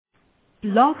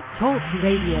Blog Talk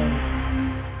Radio.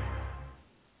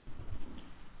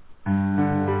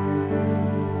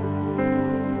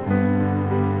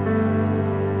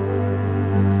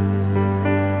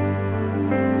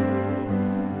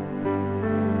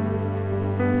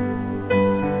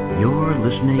 You're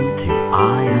listening to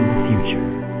I Am the Future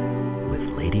with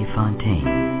Lady Fontaine.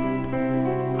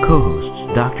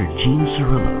 Co-hosts Dr. Jean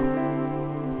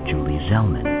Cirillo, Julie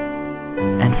Zellman,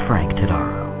 and Frank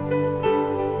Tadaro.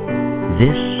 This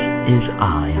is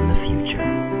I Am the Future.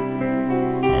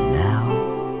 And now,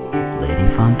 Lady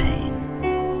Fontaine.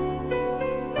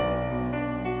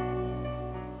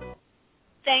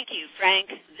 Thank you, Frank.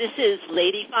 This is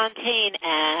Lady Fontaine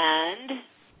and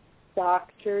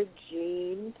Dr.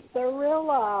 Jean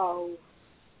Cirillo.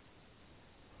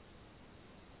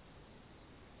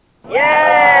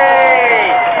 Yay!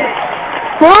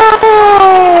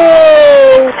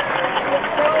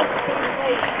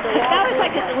 That was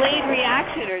like a delayed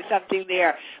reaction or something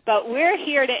there. But we're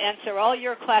here to answer all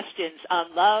your questions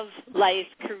on love, life,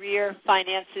 career,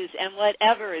 finances, and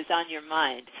whatever is on your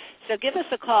mind. So give us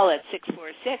a call at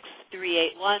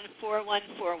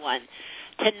 646-381-4141.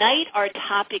 Tonight our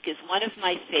topic is one of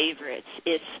my favorites.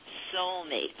 It's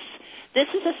soulmates. This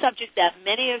is a subject that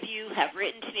many of you have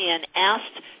written to me and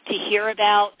asked to hear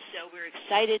about, so we're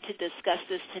excited to discuss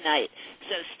this tonight.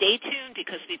 So stay tuned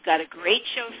because we've got a great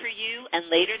show for you, and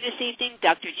later this evening,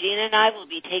 Dr. Jean and I will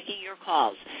be taking your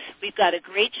calls. We've got a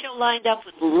great show lined up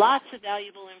with lots of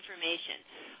valuable information.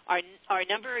 Our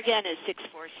number again is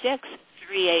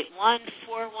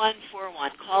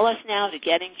 646-381-4141. Call us now to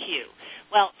get in queue.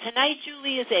 Well, tonight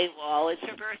Julie is AWOL. It's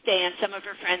her birthday, and some of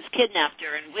her friends kidnapped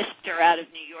her and whisked her out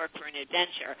of New York for an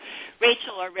adventure.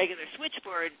 Rachel, our regular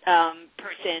switchboard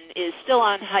person, is still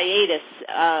on hiatus,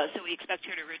 so we expect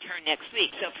her to return next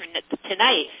week. So for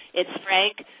tonight, it's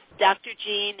Frank, Dr.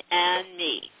 Jean, and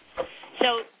me.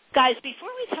 So, guys,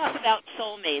 before we talk about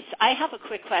soulmates, I have a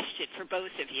quick question for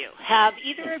both of you. Have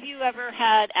either of you ever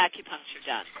had acupuncture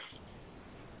done?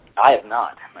 I have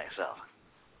not, myself.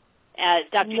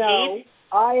 Dr. Jean?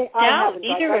 I haven't.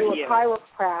 Neither I of go to you. a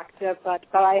chiropractor, but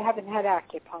I haven't had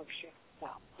acupuncture. No.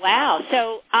 Wow.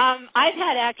 So I've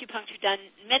had acupuncture done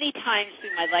many times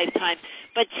through my lifetime,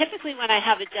 but typically when I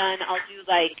have it done, I'll do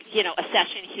a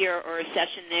session here or a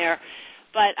session there.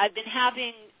 But I've been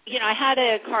having, I had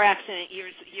a car accident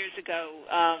years ago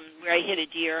where I hit a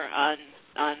deer on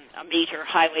a major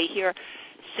highway here.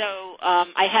 So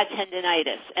I had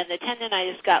tendinitis, and the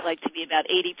tendinitis got to be about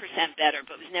 80% better,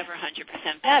 but was never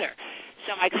 100% better.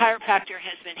 So my chiropractor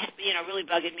has been, really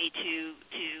bugging me to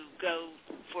go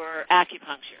for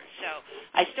acupuncture. So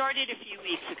I started a few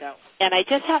weeks ago, and I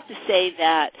just have to say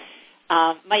that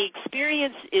my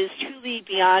experience is truly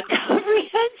beyond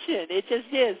comprehension. It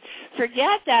just is.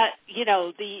 Forget that,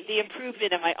 the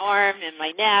improvement in my arm and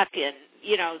my neck and,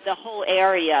 the whole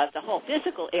area, the whole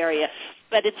physical area.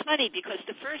 But it's funny because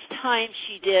the first time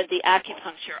she did the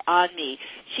acupuncture on me,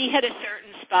 she hit a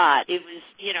certain spot. It was,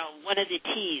 one of the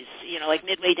T's,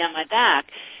 midway down my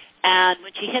back. And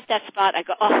when she hit that spot, I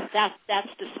go, oh,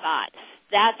 that's the spot.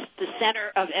 That's the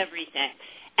center of everything.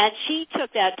 And she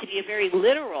took that to be a very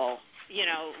literal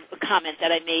comment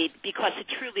that I made because the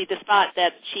spot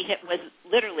that she hit was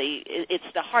literally, it's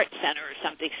the heart center or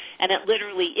something, and it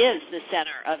literally is the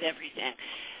center of everything.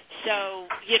 So,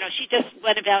 she just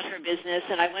went about her business,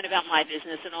 and I went about my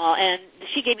business and all, and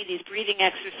she gave me these breathing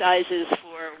exercises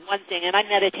for one thing, and I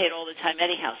meditate all the time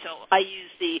anyhow, so I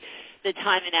use the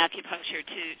time in acupuncture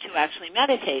to actually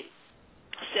meditate.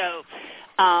 So,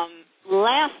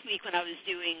 last week when I was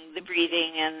doing the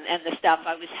breathing and the stuff,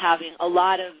 I was having a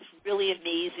lot of really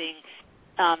amazing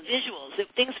visuals.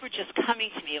 Things were just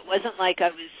coming to me. It wasn't like I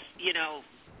was,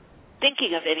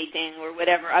 thinking of anything or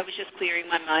whatever. I was just clearing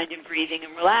my mind and breathing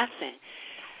and relaxing.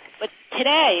 But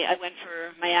today I went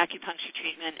for my acupuncture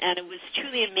treatment, and it was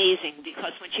truly amazing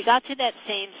because when she got to that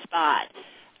same spot,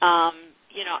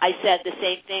 I said the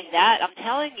same thing. That I'm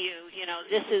telling you,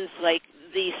 this is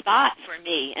the spot for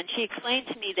me. And she explained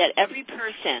to me that every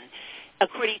person,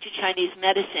 according to Chinese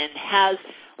medicine, has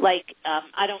I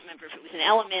don't remember if it was an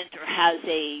element or has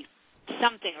a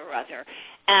something or other.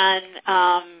 And,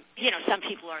 some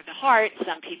people are the heart,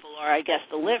 some people are, I guess,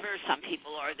 the liver, some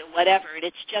people are the whatever. And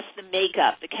it's just the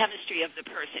makeup, the chemistry of the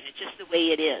person. It's just the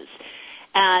way it is.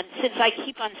 And since I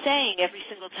keep on saying every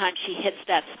single time she hits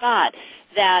that spot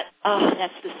that,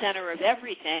 that's the center of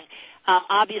everything,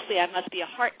 obviously I must be a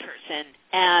heart person,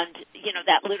 and,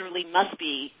 that literally must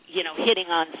be, hitting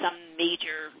on some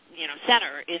major,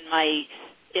 center in my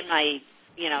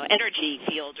energy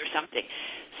field or something.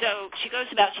 So she goes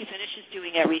about, she finishes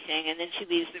doing everything, and then she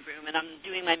leaves the room, and I'm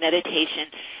doing my meditation.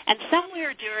 And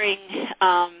somewhere during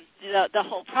the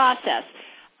whole process,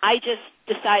 I just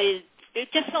decided,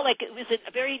 it just felt like it was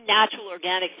a very natural,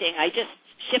 organic thing. I just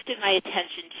shifted my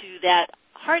attention to that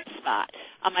heart spot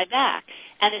on my back.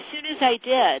 And as soon as I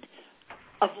did,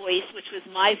 a voice, which was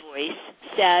my voice,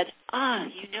 said,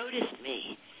 you noticed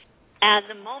me. And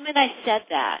the moment I said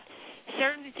that,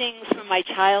 certain things from my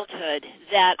childhood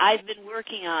that I've been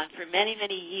working on for many,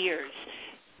 many years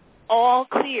all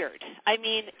cleared. I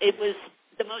mean, it was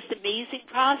the most amazing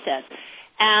process.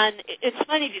 And it's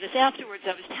funny because afterwards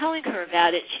I was telling her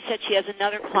about it. She said she has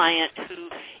another client who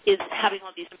is having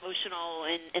all these emotional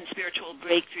and spiritual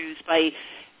breakthroughs by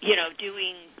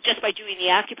doing the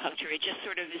acupuncture. It just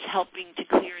sort of is helping to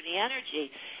clear the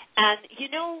energy. And,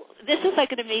 this is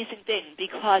like an amazing thing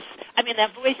because,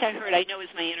 that voice I heard I know is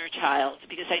my inner child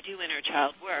because I do inner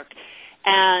child work.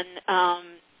 And,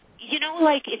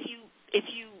 like if you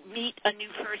meet a new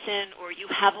person or you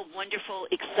have a wonderful,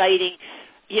 exciting,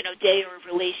 day or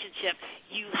relationship,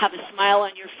 you have a smile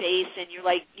on your face and you're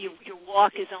like, your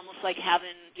walk is almost like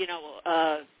having,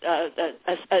 a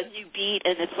new beat,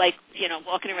 and it's like,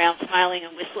 walking around smiling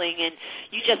and whistling, and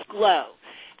you just glow.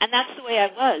 And that's the way I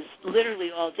was literally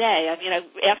all day.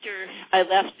 After I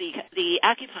left the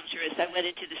acupuncturist, I went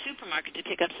into the supermarket to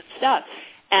pick up some stuff,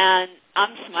 and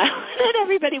I'm smiling at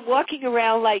everybody walking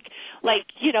around like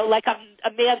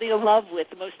I'm madly in love with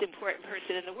the most important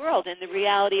person in the world. And the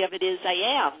reality of it is I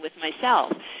am with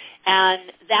myself.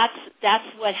 And that's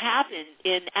what happened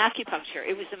in acupuncture.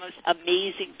 It was the most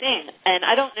amazing thing. And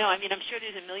I don't know, I'm sure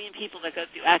there's a million people that go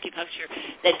through acupuncture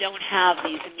that don't have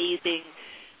these amazing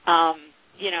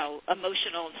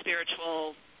emotional and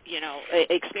spiritual,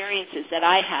 experiences that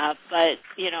I have. But,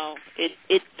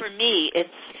 it for me,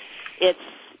 it's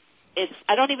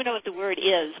I don't even know what the word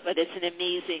is, but it's an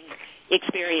amazing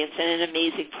experience and an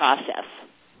amazing process.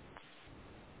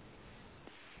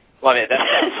 Well, that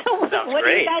sounds what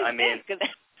great. Do you guys think?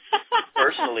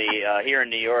 Personally, here in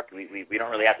New York, we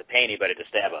don't really have to pay anybody to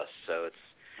stab us, so it's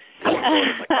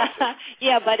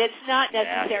yeah, but it's not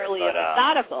necessarily a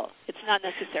methodical. It's not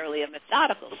necessarily a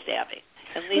methodical stabbing.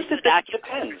 At least it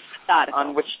depends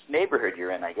on which neighborhood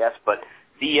you're in, I guess. But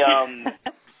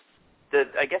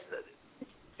I guess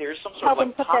there's some sort of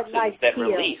like toxins that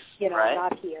release, right?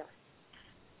 Not here.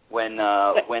 When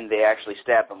they actually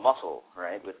stab the muscle,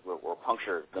 right, or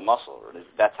puncture the muscle,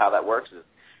 that's how that works. Is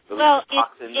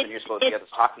toxins, and you're supposed to get the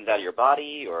toxins out of your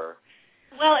body, or?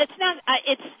 Well, it's not.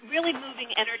 It's really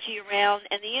moving energy around,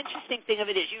 and the interesting thing of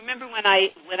it is, you remember when I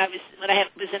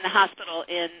was in the hospital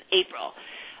in April,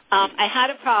 I had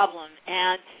a problem,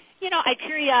 and I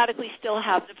periodically still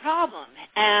have the problem.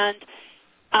 And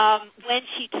when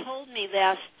she told me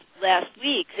last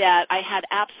week that I had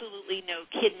absolutely no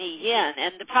kidney yin,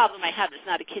 and the problem I had was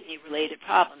not a kidney-related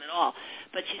problem at all,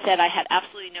 but she said I had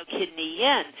absolutely no kidney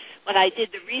yin. When I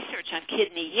did the research on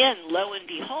kidney yin, lo and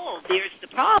behold, there's the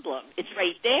problem. It's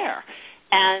right there.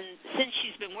 And since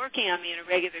she's been working on me on a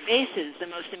regular basis, the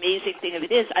most amazing thing of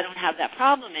it is I don't have that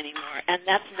problem anymore, and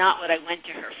that's not what I went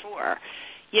to her for.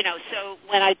 So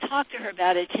when I talked to her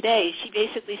about it today, she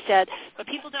basically said, what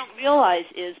people don't realize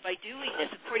is by doing this,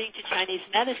 according to Chinese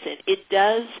medicine, it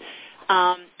does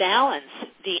balance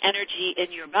the energy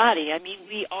in your body.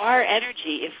 We are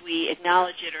energy if we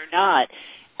acknowledge it or not.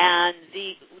 And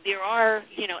there are,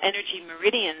 energy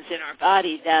meridians in our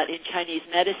body that in Chinese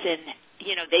medicine,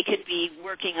 they could be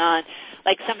working on,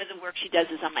 like some of the work she does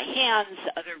is on my hands,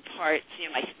 other parts,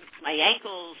 my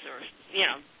ankles, or,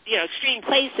 extreme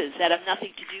places that have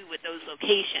nothing to do with those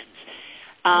locations.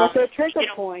 But they're trigger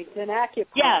points in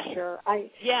acupuncture.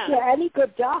 Any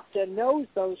good doctor knows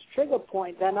those trigger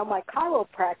points. I know my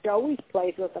chiropractor always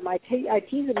plays with them. I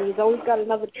tease him. He's always got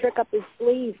another trick up his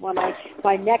sleeve when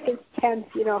my neck is tense.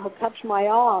 He'll touch my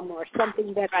arm or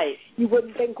something that you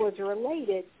wouldn't think was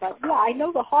related. But I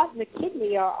know the heart and the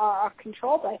kidney are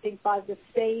controlled, I think, by the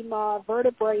same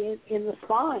vertebrae in the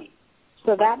spine.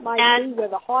 So that might be where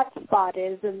the heart spot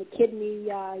is, and the kidney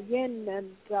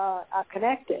yin are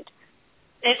connected.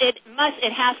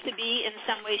 It has to be in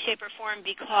some way, shape, or form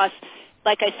because,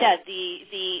 like I said,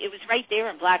 it was right there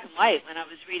in black and white when I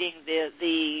was reading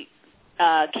the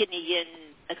kidney yin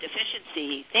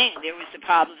deficiency thing. There was the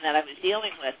problem that I was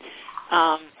dealing with.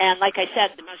 And like I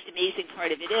said, the most amazing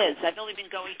part of it is I've only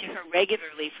been going to her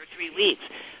regularly for 3 weeks,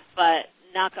 but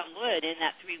knock on wood, in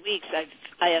that 3 weeks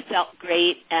I have felt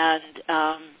great, and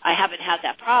I haven't had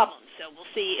that problem. So we'll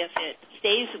see if it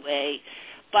stays away.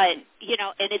 But,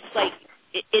 and it's like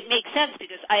it makes sense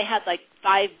because I had like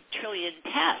 5 trillion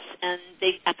tests, and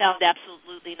I found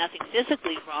absolutely nothing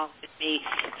physically wrong with me.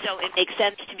 So it makes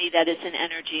sense to me that it's an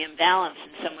energy imbalance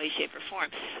in some way, shape, or form.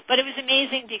 But it was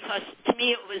amazing because to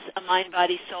me it was a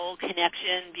mind-body-soul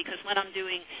connection, because when I'm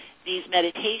doing these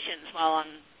meditations while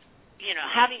I'm,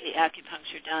 having the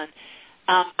acupuncture done,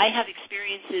 I have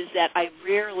experiences that I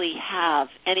rarely have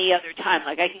any other time.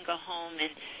 Like I can go home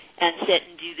and sit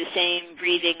and do the same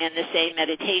breathing and the same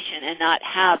meditation and not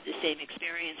have the same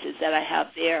experiences that I have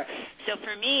there. So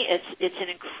for me, it's an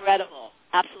incredible,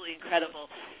 absolutely incredible,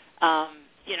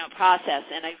 process.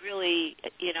 And I really,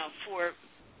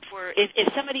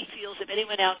 if somebody feels, if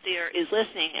anyone out there is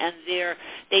listening and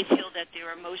they feel that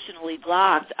they're emotionally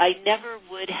blocked, I never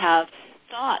would have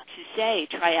thought to say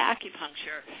try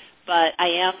acupuncture, but I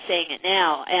am saying it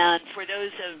now. And for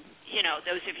those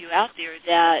of you out there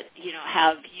that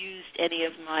have used any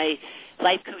of my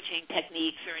life coaching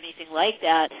techniques or anything like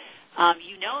that,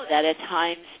 that at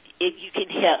times you can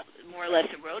hit more or less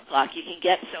a roadblock. You can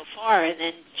get so far and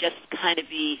then just kind of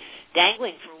be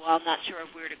dangling for a while, not sure of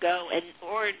where to go, and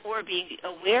or being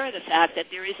aware of the fact that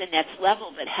there is a next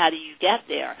level, but how do you get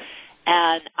there?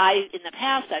 And in the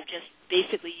past, I've just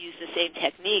basically used the same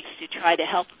techniques to try to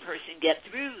help a person get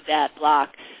through that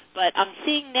block. But I'm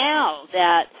seeing now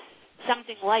that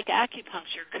something like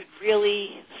acupuncture could really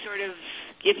sort of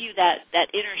give you that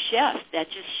inner shift that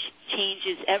just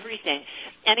changes everything.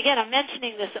 And again, I'm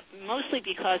mentioning this mostly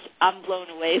because I'm blown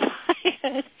away by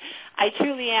it. I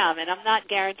truly am, and I'm not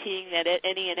guaranteeing that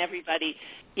any and everybody,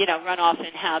 run off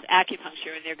and have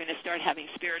acupuncture and they're going to start having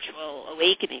spiritual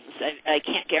awakenings. I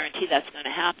can't guarantee that's going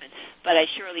to happen, but I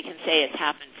surely can say it's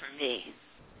happened for me.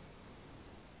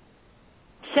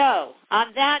 So,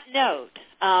 on that note,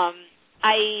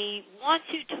 I want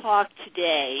to talk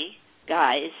today,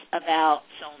 guys, about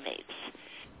soulmates.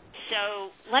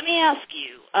 So let me ask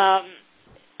you,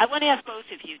 I want to ask both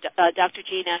of you, Dr.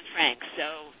 Jean and Frank, so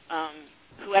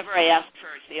whoever I ask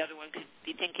first, the other one could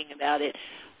be thinking about it.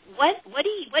 What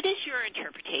is your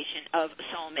interpretation of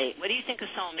a soulmate? What do you think a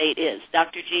soulmate is?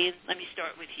 Dr. Jean, let me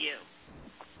start with you.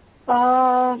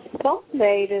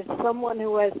 Soulmate is someone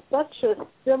who has such a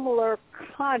similar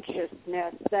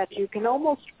consciousness that you can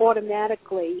almost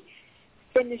automatically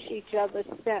finish each other's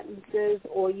sentences,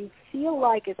 or you feel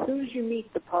like as soon as you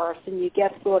meet the person, you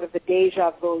get sort of a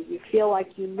deja vu. You feel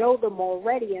like you know them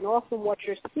already, and often what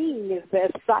you're seeing is their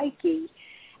psyche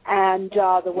and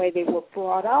the way they were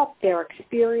brought up, their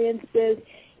experiences.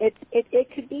 It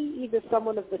could be either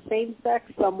someone of the same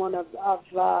sex, someone of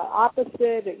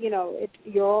opposite.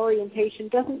 Your orientation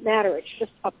doesn't matter. It's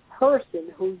just a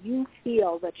person who you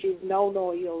feel that you've known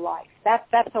all your life. That's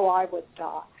how I would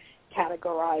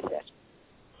categorize it.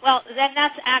 Well, then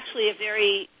that's actually a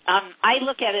very, I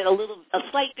look at it a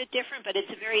slight bit different, but it's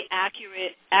a very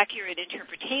accurate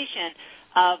interpretation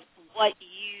of what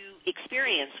you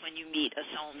experience when you meet a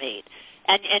soulmate.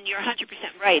 And you're 100%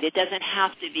 right. It doesn't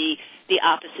have to be the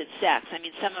opposite sex. I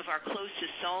mean, some of our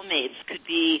closest soulmates could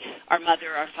be our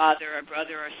mother, our father, our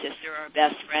brother, our sister, our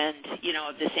best friend,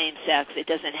 of the same sex. It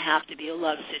doesn't have to be a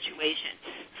love situation.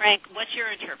 Frank, what's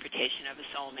your interpretation of a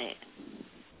soulmate?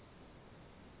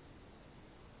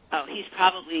 Oh, he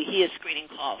is screening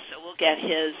calls, so we'll get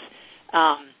his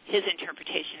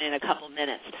interpretation in a couple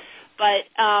minutes. But,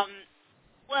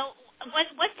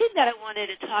 one thing that I wanted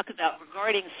to talk about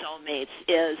regarding soulmates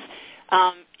is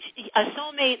a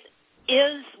soulmate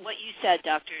is what you said,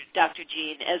 Dr.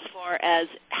 Jean, as far as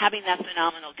having that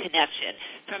phenomenal connection.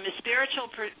 From a spiritual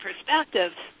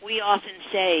perspective, we often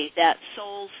say that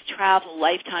souls travel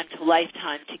lifetime to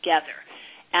lifetime together.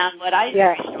 And what I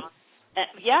very strongly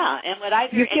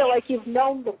you feel like you've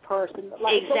known the person.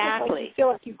 Exactly. You feel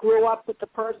like you grew up with the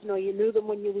person, or you knew them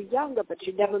when you were younger, but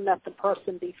you never met the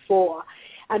person before.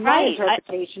 And my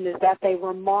interpretation is that they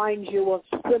remind you of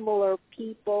similar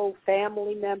people,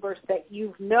 family members that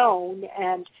you've known,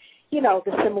 and,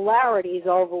 the similarities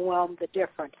overwhelm the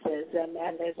differences,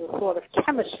 and there's a sort of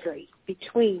chemistry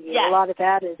between you. Yes. A lot of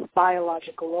that is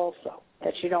biological also,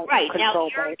 that you don't control.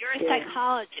 Now, you're a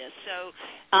psychologist, so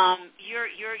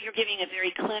you're giving a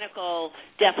very clinical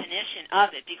definition of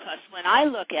it, because when I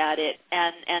look at it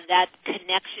and that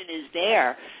connection is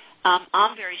there,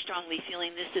 I'm very strongly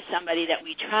feeling this is somebody that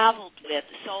we traveled with,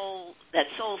 that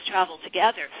souls travel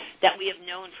together, that we have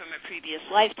known from a previous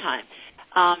lifetime.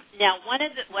 Now,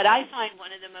 what I find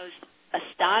one of the most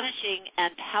astonishing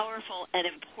and powerful and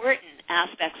important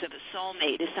aspects of a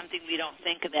soulmate is something we don't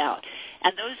think about.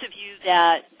 And those of you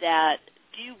that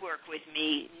do work with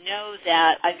me know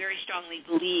that I very strongly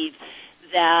believe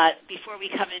that before we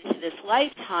come into this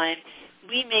lifetime,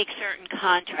 we make certain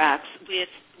contracts with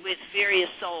with various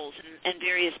souls and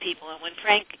various people. And when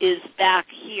Frank is back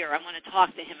here, I want to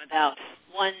talk to him about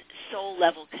one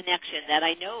soul-level connection that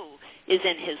I know is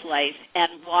in his life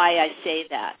and why I say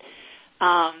that.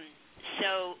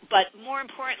 But more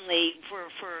importantly,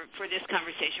 for this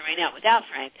conversation right now without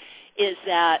Frank, is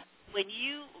that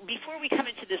before we come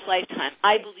into this lifetime,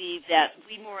 I believe that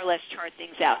we more or less chart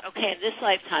things out. Okay, in this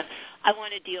lifetime, I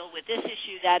want to deal with this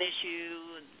issue, that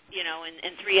issue,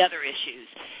 and 3 other issues.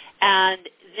 And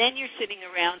then you're sitting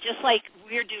around, just like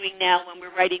we're doing now when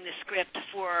we're writing the script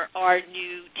for our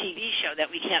new TV show that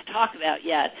we can't talk about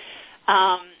yet.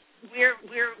 We're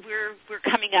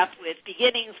coming up with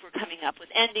beginnings, we're coming up with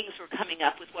endings, we're coming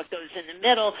up with what goes in the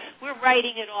middle. We're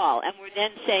writing it all, and we're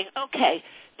then saying, okay,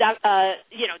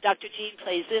 Dr. Jean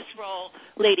plays this role,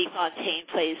 Lady Fontaine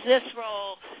plays this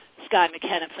role, Sky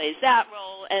McKenna plays that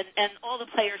role, and all the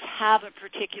players have a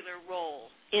particular role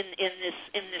in this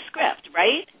script,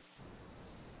 right?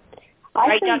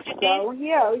 I think so.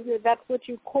 Yeah, that's what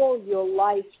you call your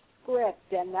life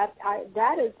script, and that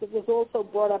was also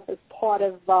brought up as part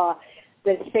of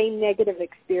the same negative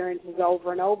experiences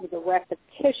over and over, the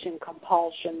repetition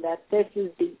compulsion, that this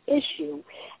is the issue,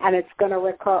 and it's going to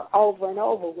recur over and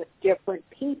over with different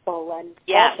people, and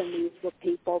often these were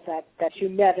people that you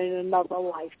met in another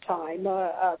lifetime,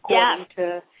 according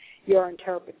to your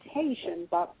interpretation,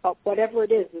 but whatever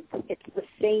it is, it's the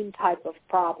same type of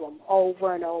problem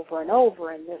over and over and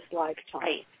over in this lifetime.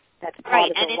 Right. That's part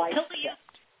of the life script.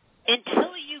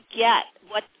 Until you get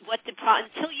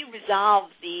until you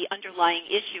resolve the underlying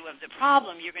issue of the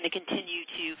problem, you're going to continue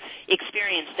to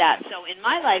experience that. So in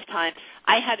my lifetime,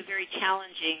 I had a very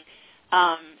challenging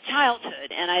childhood,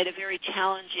 and I had a very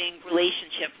challenging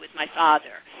relationship with my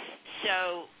father.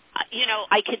 So,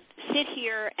 I could sit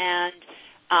here and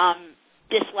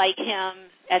dislike him,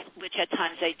 which at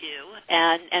times I do,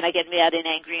 and I get mad and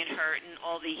angry and hurt and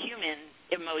all the human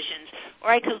emotions,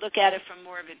 or I could look at it from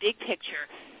more of a big picture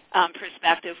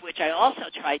perspective, which I also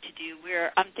try to do,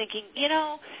 where I'm thinking,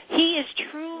 he is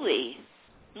truly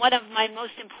one of my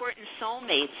most important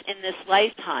soulmates in this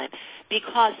lifetime,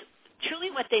 because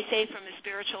truly what they say from a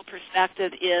spiritual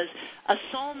perspective is a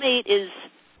soulmate is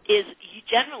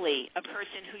generally a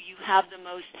person who you have the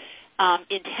most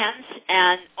intense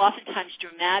and oftentimes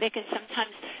dramatic and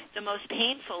sometimes the most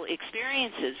painful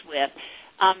experiences with,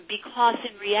 because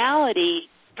in reality,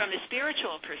 from a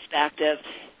spiritual perspective,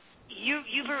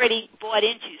 you've already bought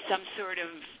into some sort of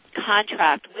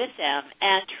contract with them,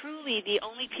 and truly the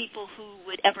only people who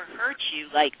would ever hurt you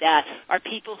like that are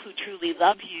people who truly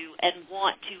love you and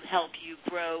want to help you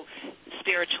grow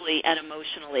spiritually and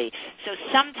emotionally. So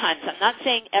sometimes, I'm not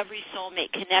saying every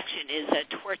soulmate connection is a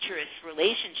torturous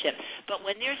relationship, but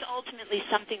when there's ultimately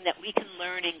something that we can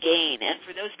learn and gain, and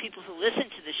for those people who listen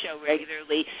to the show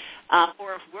regularly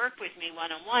or have worked with me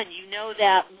one-on-one, you know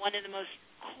that one of the most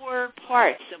core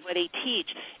parts of what I teach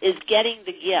is getting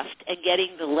the gift and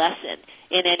getting the lesson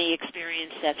in any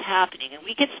experience that's happening. And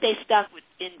we can stay stuck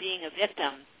in being a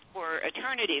victim for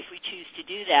eternity if we choose to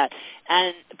do that.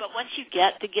 But once you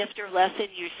get the gift or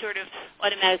lesson, you're sort of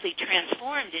automatically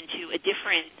transformed into a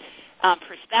different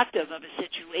perspective of a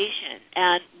situation.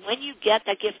 And when you get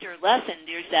that gift or lesson,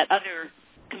 there's that other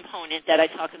component that I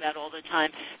talk about all the time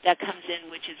that comes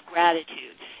in, which is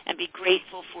gratitude, and be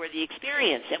grateful for the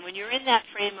experience. And when you're in that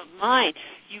frame of mind,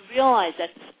 you realize that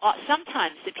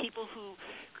sometimes the people who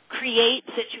create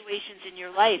situations in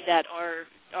your life that are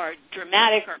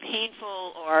dramatic or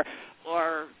painful or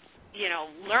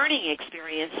learning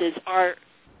experiences are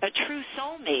a true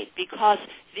soulmate, because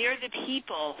they're the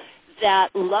people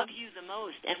that love you the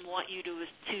most and want you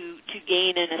to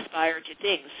gain and aspire to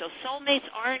things. So soulmates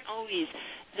aren't always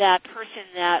that person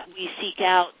that we seek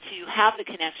out to have the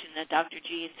connection that Dr.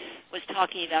 Jean was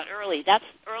talking about earlier.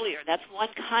 That's one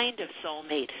kind of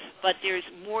soulmate, but there's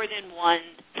more than one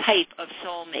type of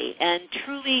soulmate. And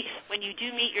truly, when you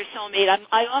do meet your soulmate,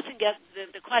 I often get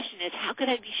the question is, how could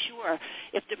I be sure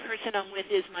if the person I'm with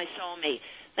is my soulmate?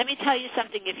 Let me tell you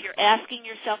something. If you're asking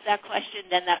yourself that question,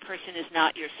 then that person is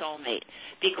not your soulmate.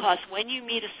 Because when you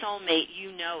meet a soulmate,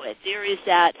 you know it. There is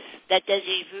that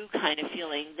déjà vu kind of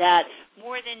feeling, that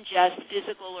more than just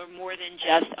physical or more than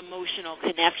just emotional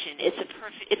connection. It's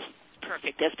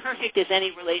perfect, as perfect as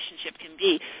any relationship can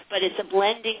be. But it's a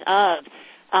blending of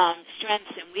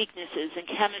strengths and weaknesses and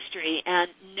chemistry,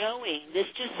 and knowing, this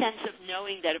just sense of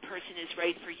knowing that a person is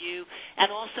right for you,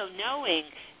 and also knowing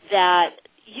that,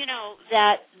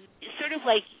 that sort of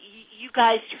like you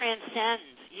guys transcend,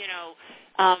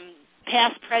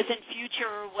 past, present, future,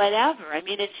 or whatever. I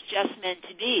mean, it's just meant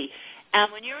to be.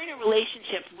 And when you're in a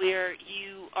relationship where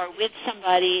you are with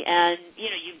somebody and,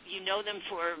 you know them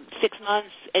for 6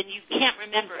 months and you can't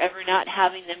remember ever not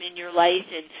having them in your life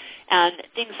and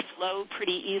things flow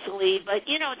pretty easily. But,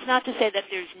 it's not to say that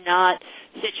there's not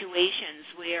situations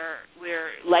where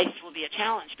life will be a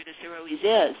challenge, because there always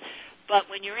is. But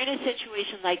when you're in a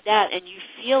situation like that and you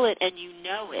feel it and you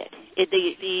know it,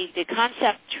 the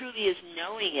concept truly is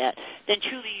knowing it, then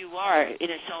truly you are in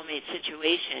a soulmate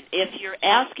situation. If you're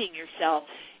asking yourself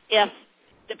if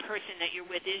the person that you're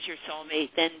with is your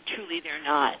soulmate, then truly they're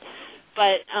not.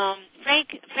 But Frank,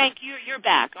 you're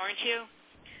back, aren't you?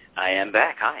 I am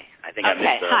back. Hi. I think I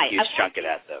missed a huge chunk of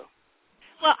that, though.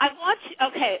 Well,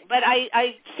 but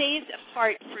I saved a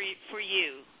part for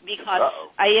you because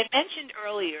I had mentioned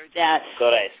earlier that.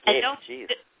 Thought I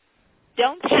escaped.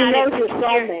 Don't panic. She knows your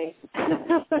soulmate.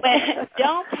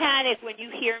 Don't panic when you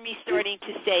hear me starting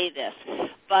to say this,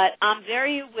 but I'm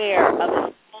very aware of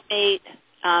the soulmate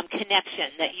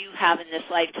connection that you have in this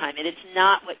lifetime, and it's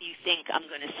not what you think I'm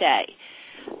going to say.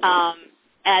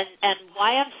 And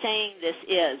why I'm saying this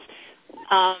is,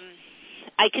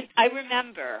 I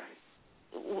remember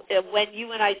when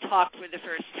you and I talked for the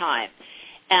first time,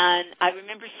 and I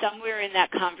remember somewhere in that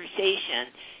conversation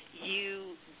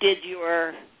you did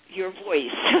your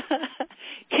voice.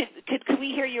 Can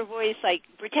we hear your voice? Like,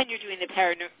 pretend you're doing the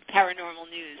paranormal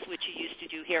news, which you used to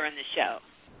do here on the show.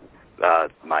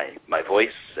 My voice,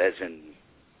 as in,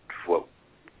 well,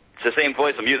 it's the same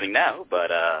voice I'm using now, but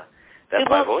that's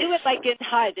my voice. Do it like in,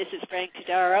 hi, this is Frank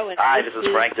Tadaro. And hi, this is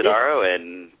Frank Tadaro,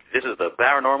 and this is the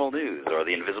paranormal news, or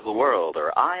the invisible world,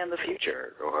 or I am the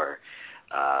future, or,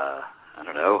 I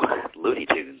don't know, Looney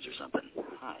Tunes or something.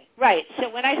 Hi. Right. So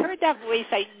when I heard that voice,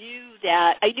 I knew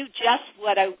just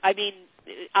what I mean,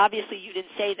 obviously you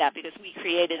didn't say that because we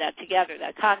created that together,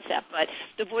 that concept, but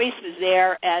the voice was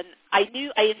there, and I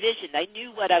knew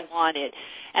what I wanted.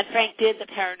 And Frank did the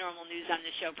paranormal news on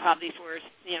the show probably for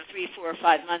 3, 4, or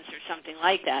 5 months or something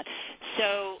like that.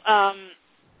 So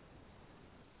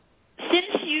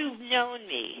since you've known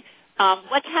me,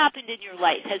 what's happened in your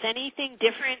life? Has anything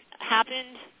different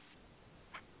happened?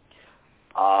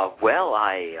 Well,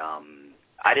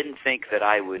 I didn't think that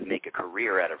I would make a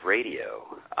career out of radio,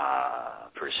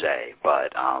 per se,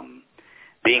 but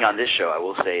being on this show, I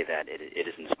will say that it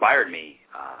has inspired me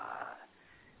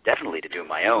definitely to do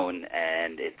my own,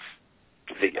 and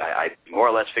I more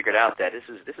or less figured out that this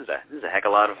is a heck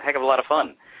of a lot of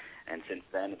fun, and since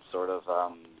then it's sort of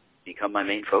become my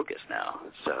main focus now.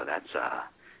 So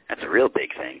that's a real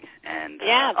big thing, and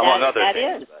among other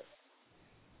things.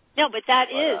 But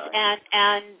that is,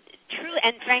 and true.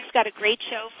 And Frank's got a great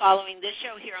show following this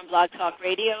show here on Blog Talk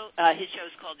Radio. His show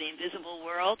is called The Invisible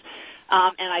World,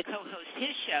 and I co-host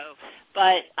his show.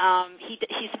 But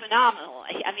he's phenomenal.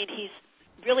 I mean, he's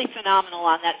really phenomenal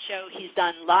on that show. He's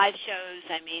done live shows.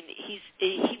 I mean,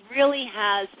 he really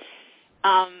has.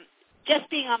 Just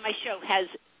being on my show has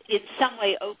in some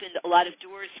way opened a lot of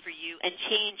doors for you and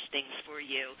changed things for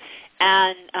you.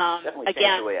 And definitely again,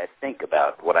 changed the way I think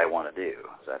about what I want to do.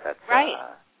 So that's right.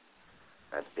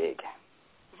 That's big.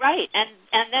 Right, and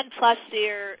then plus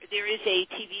there is a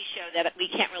TV show that we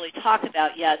can't really talk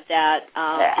about yet that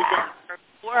is in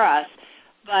for us,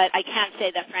 but I can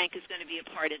say that Frank is going to be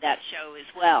a part of that show as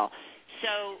well.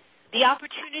 So the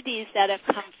opportunities that have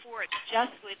come forth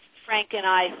just with Frank and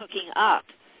I hooking up,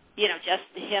 just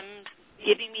him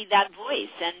giving me that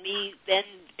voice and me then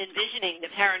envisioning the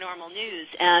paranormal news,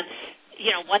 and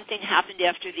one thing happened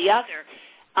after the other.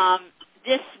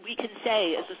 This we can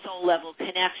say is a soul level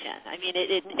connection. I mean,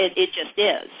 it just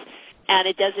is, and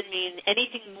it doesn't mean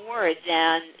anything more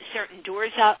than certain doors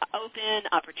open,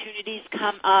 opportunities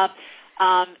come up,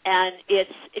 and it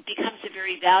becomes a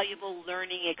very valuable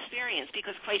learning experience.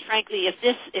 Because quite frankly, if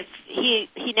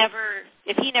he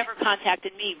never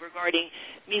contacted me regarding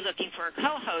me looking for a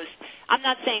co-host, I'm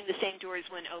not saying the same doors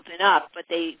wouldn't open up, but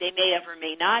they may have or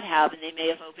may not have, and they may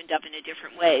have opened up in a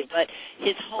different way. But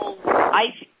his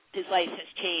life has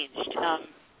changed,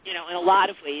 in a lot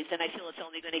of ways, and I feel it's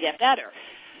only going to get better.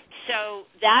 So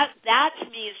that to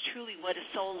me is truly what a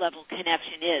soul level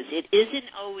connection is. It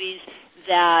isn't always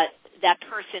that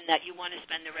person that you want to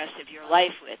spend the rest of your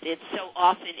life with. It so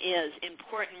often is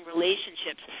important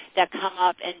relationships that come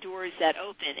up and doors that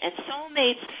open. And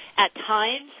soulmates at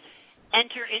times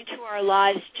enter into our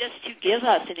lives just to give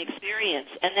us an experience,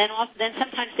 and then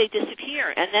sometimes they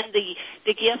disappear, and then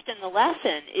the gift and the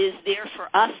lesson is there for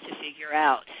us to figure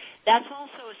out. That's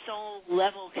also a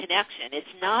soul-level connection.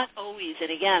 It's not always,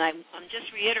 and again, I'm just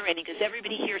reiterating because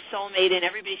everybody hears soulmate and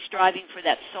everybody's striving for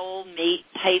that soulmate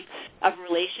type of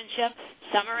relationship.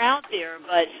 some are out there,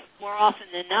 but more often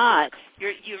than not,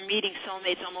 you're meeting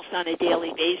soulmates almost on a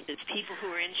daily basis, people who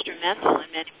are instrumental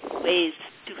in many ways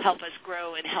to help us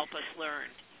grow and help us learn.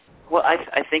 Well,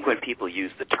 I think when people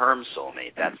use the term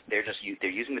soulmate, they're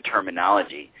using the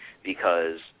terminology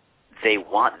because they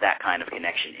want that kind of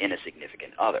connection in a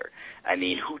significant other. I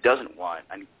mean, who doesn't want?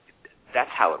 I mean, that's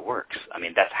how it works. I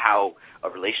mean, that's how a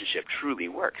relationship truly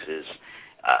works.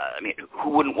 Who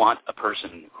wouldn't want a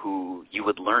person who you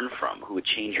would learn from, who would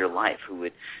change your life, who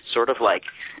would sort of like,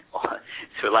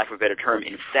 for lack of a better term,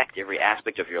 infect every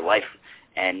aspect of your life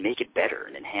and make it better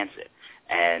and enhance it.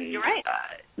 And you're right.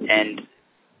 And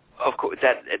of course,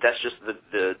 that's just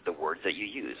the words that you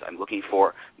use. I'm looking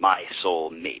for my soul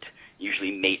mate.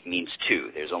 Usually, mate means two.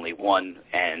 There's only one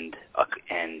and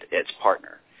its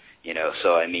partner.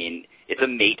 So I mean, it's a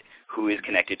mate who is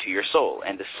connected to your soul,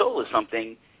 and the soul is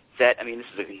something that, I mean, this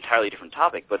is an entirely different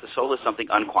topic, but the soul is something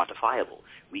unquantifiable.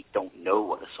 We don't know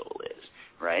what the soul is,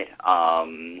 right?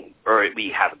 Or we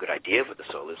have a good idea of what the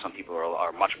soul is. Some people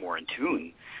are much more in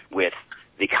tune with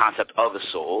the concept of a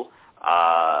soul.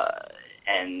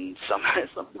 And some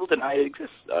people deny it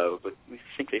exists, but we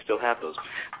think they still have those.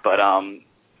 But,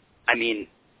 I mean,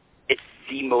 it's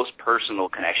the most personal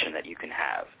connection that you can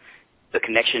have, the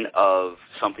connection of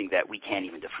something that we can't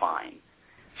even define.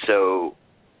 So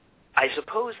I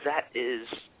suppose that is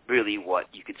really what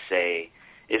you could say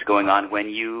is going on when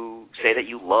you say that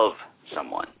you love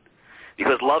someone.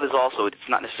 Because love is also, it's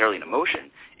not necessarily an emotion.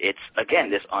 It's,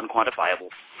 again, this unquantifiable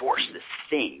force, this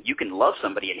thing. You can love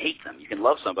somebody and hate them. You can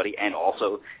love somebody and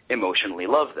also emotionally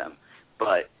love them.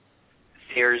 But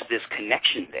there's this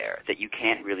connection there that you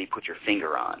can't really put your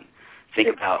finger on. Think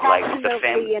about, like, the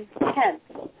family. It's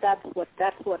intense.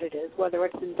 That's what it is. Whether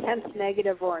it's intense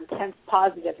negative or intense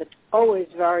positive, it's always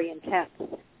very intense.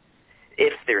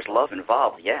 If there's love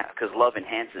involved, yeah, because love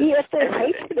enhances if there's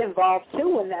everything. hatred involved,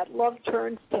 too, and that love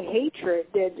turns to hatred,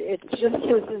 it's just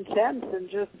as intense and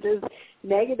just as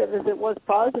negative as it was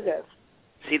positive.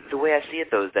 See, the way I see it,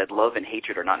 though, is that love and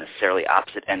hatred are not necessarily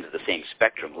opposite ends of the same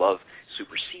spectrum. Love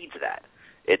supersedes that.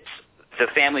 It's the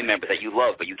family member that you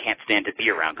love, but you can't stand to be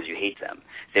around because you hate them.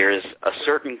 There's a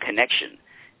certain connection,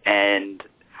 and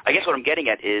I guess what I'm getting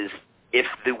at is, if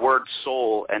the word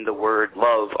soul and the word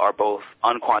love are both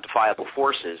unquantifiable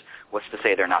forces, what's to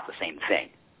say they're not the same thing?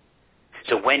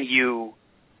 So when you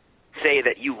say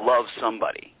that you love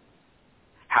somebody,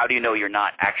 how do you know you're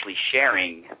not actually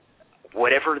sharing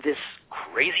whatever this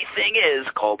crazy thing is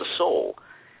called a soul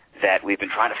that we've been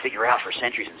trying to figure out for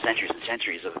centuries and centuries and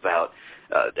centuries about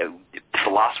the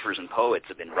philosophers and poets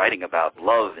have been writing about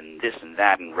love and this and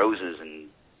that and roses and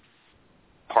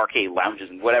parquet lounges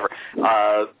and whatever.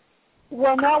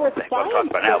 Well, now with science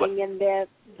getting in there,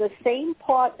 the same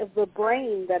part of the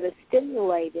brain that is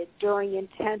stimulated during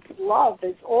intense love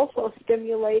is also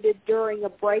stimulated during a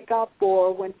breakup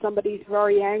or when somebody's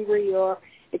very angry or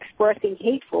expressing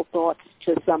hateful thoughts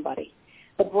to somebody.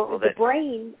 The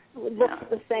brain looks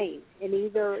the same in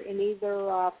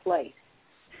either place.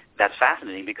 That's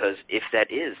fascinating because if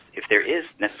there is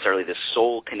necessarily this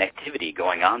soul connectivity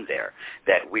going on there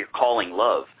that we're calling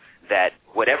love, that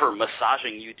whatever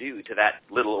massaging you do to that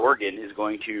little organ is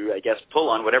going to, I guess, pull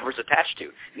on whatever it's attached to.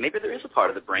 And maybe there is a part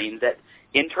of the brain that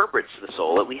interprets the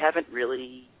soul that we haven't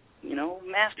really,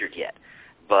 mastered yet,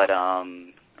 but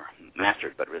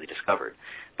really discovered.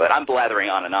 But I'm blathering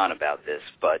on and on about this.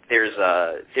 But there's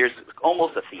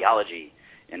almost a theology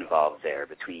involved there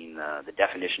between the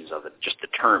definitions of it, just the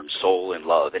term soul and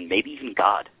love, and maybe even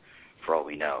God. For all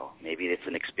we know. Maybe it's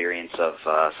an experience of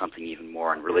something even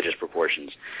more in religious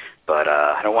proportions. But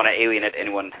I don't want to alienate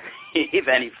anyone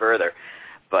any further.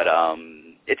 But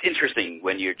it's interesting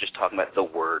when you're just talking about the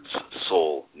words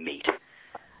soul mate.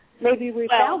 Maybe we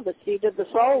found the seat of the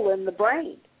soul in the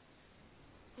brain.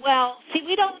 Well, see,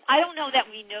 I don't know that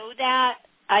we know that.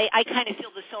 I kind of feel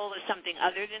the soul is something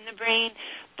other than the brain.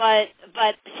 But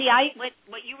see,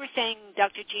 what you were saying,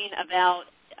 Dr. Jean, about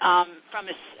from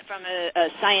a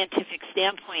scientific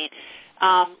standpoint,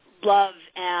 love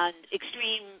and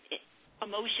extreme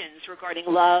emotions regarding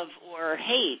love or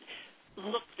hate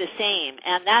look the same,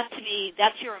 and that to me,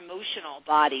 that's your emotional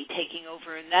body taking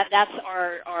over, and that's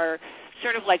our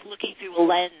sort of like looking through a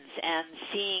lens and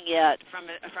seeing it from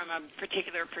a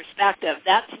particular perspective.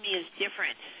 That to me is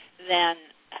different than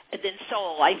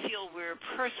soul. I feel we're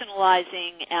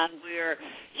personalizing and we're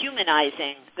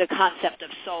humanizing the concept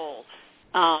of soul.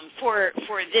 For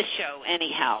this show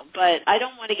anyhow, but I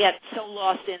don't want to get so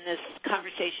lost in this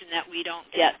conversation that we don't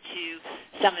get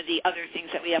to some of the other things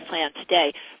that we have planned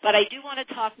today. But I do want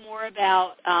to talk more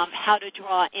about how to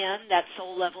draw in that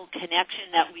soul-level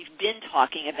connection that we've been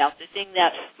talking about, the thing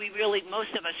that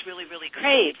most of us really, really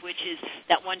crave, which is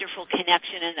that wonderful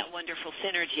connection and that wonderful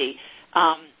synergy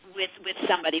with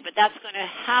somebody. But that's going to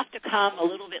have to come a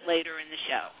little bit later in the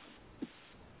show.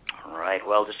 All right.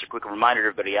 Well, just a quick reminder to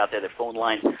everybody out there, the phone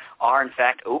lines are, in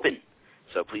fact, open.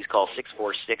 So please call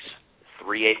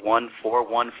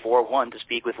 646-381-4141 to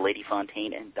speak with Lady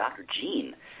Fontaine and Dr.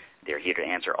 Jean. They're here to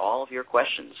answer all of your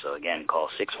questions. So, again, call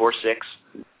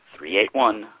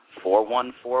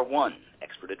 646-381-4141.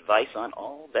 Expert advice on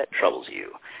all that troubles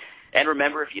you. And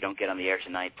remember, if you don't get on the air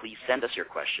tonight, please send us your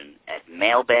question at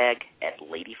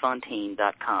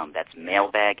mailbag@ladyfontaine.com. That's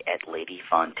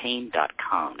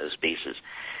mailbag@ladyfontaine.com, those bases.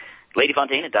 Lady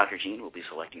Fontaine and Dr. Jean will be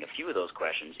selecting a few of those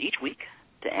questions each week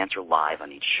to answer live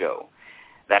on each show.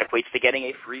 That equates to getting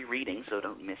a free reading, so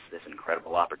don't miss this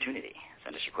incredible opportunity.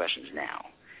 Send us your questions now.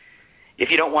 If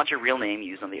you don't want your real name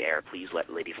used on the air, please let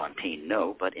Lady Fontaine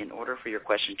know, but in order for your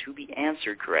question to be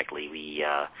answered correctly,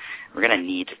 we're going to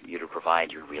need you to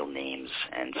provide your real names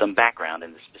and some background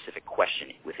in the specific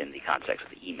question within the context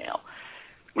of the email.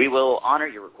 We will honor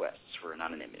your requests for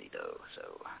anonymity, though,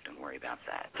 so don't worry about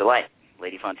that. Delight.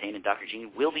 Lady Fontaine and Dr.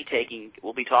 Jean will be talking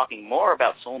more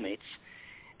about soulmates,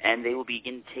 and they will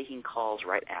begin taking calls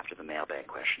right after the mailbag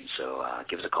question. So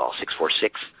give us a call,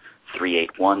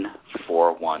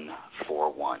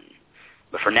 646-381-4141.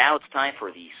 But for now, it's time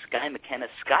for the Sky McKenna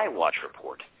Skywatch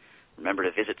Report. Remember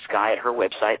to visit Sky at her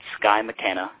website, Sky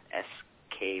McKenna,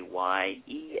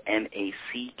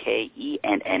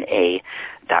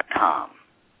 SkyMackena.com.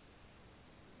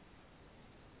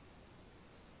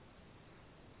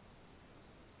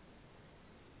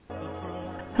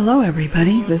 Hello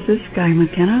everybody, this is Sky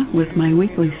McKenna with my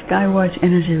weekly Skywatch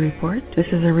Energy Report. This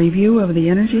is a review of the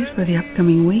energies for the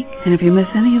upcoming week, and if you miss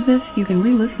any of this, you can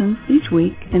re-listen each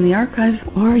week in the archives,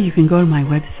 or you can go to my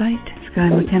website,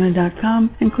 skymckenna.com,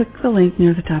 and click the link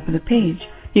near the top of the page.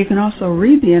 You can also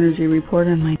read the energy report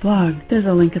on my blog. There's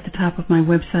a link at the top of my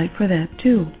website for that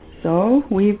too. So,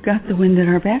 we've got the wind at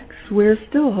our backs. We're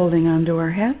still holding on to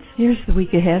our hats. Here's the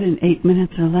week ahead in 8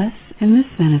 minutes or less. And this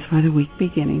then is for the week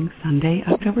beginning Sunday,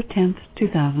 October 10th,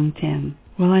 2010.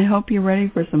 Well, I hope you're ready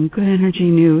for some good energy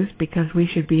news, because we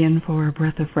should be in for a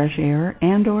breath of fresh air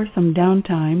and or some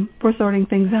downtime for sorting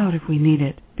things out if we need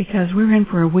it. Because we're in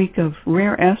for a week of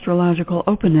rare astrological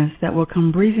openness that will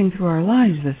come breezing through our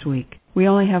lives this week. We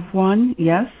only have one,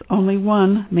 yes, only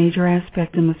one major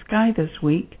aspect in the sky this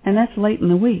week, and that's late in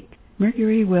the week.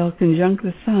 Mercury will conjunct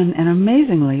the Sun, and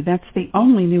amazingly, that's the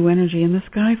only new energy in the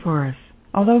sky for us.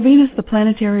 Although Venus, the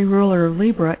planetary ruler of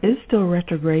Libra, is still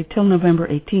retrograde till November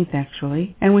 18th,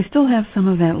 actually, and we still have some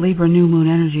of that Libra new moon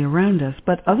energy around us,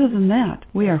 but other than that,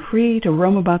 we are free to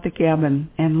roam about the cabin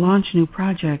and launch new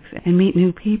projects and meet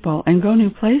new people and go new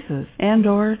places, and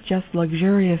or just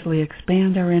luxuriously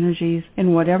expand our energies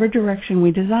in whatever direction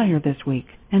we desire this week.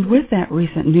 And with that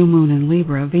recent new moon in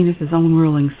Libra, Venus' own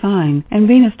ruling sign, and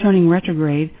Venus turning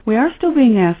retrograde, we are still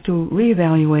being asked to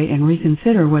reevaluate and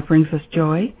reconsider what brings us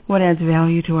joy, what adds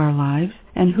value to our lives,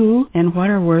 and who and what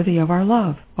are worthy of our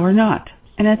love, or not.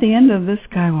 And at the end of this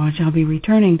Skywatch, I'll be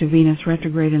returning to Venus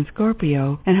retrograde in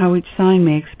Scorpio and how each sign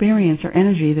may experience her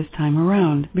energy this time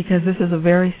around, because this is a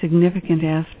very significant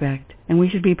aspect, and we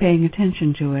should be paying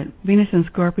attention to it. Venus in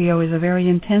Scorpio is a very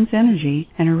intense energy,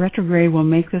 and her retrograde will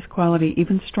make this quality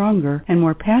even stronger and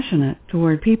more passionate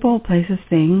toward people, places,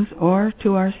 things, or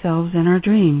to ourselves and our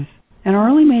dreams. An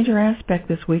early major aspect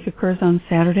this week occurs on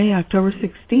Saturday, October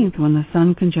 16th, when the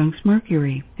Sun conjuncts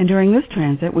Mercury. And during this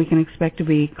transit, we can expect to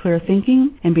be clear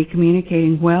thinking and be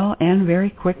communicating well and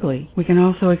very quickly. We can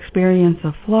also experience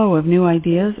a flow of new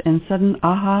ideas and sudden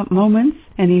aha moments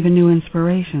and even new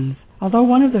inspirations. Although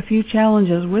one of the few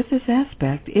challenges with this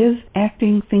aspect is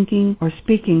acting, thinking, or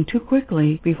speaking too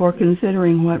quickly before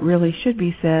considering what really should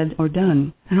be said or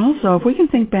done. And also, if we can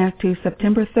think back to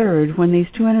September 3rd, when these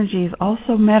two energies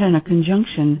also met in a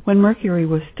conjunction when Mercury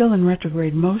was still in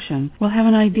retrograde motion, we'll have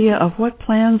an idea of what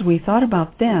plans we thought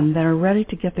about then that are ready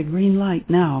to get the green light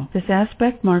now. This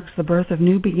aspect marks the birth of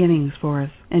new beginnings for us,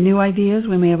 and new ideas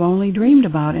we may have only dreamed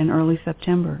about in early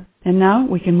September. And now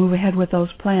we can move ahead with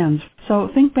those plans. So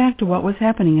think back to what was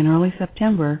happening in early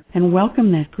September and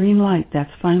welcome that green light that's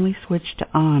finally switched to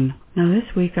on. Now this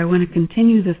week I want to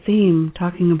continue the theme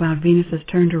talking about Venus's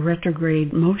turn to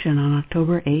retrograde motion on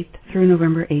October 8th through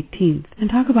November 18th, and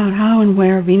talk about how and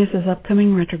where Venus's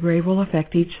upcoming retrograde will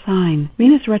affect each sign.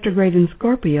 Venus retrograde in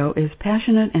Scorpio is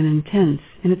passionate and intense,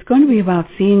 and it's going to be about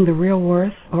seeing the real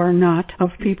worth, or not,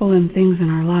 of people and things in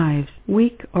our lives.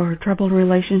 Weak or troubled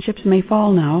relationships may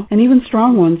fall now, and even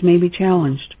strong ones may be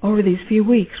challenged. Over these few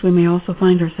weeks, we may also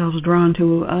find ourselves drawn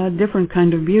to a different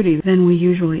kind of beauty than we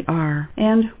usually are.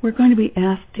 And we're going to be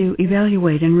asked to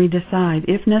evaluate and redecide,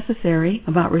 if necessary,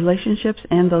 about relationships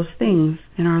and those things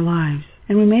in our lives.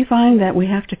 And we may find that we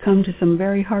have to come to some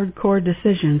very hardcore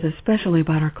decisions, especially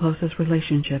about our closest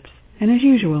relationships. And as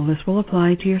usual, this will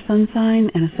apply to your sun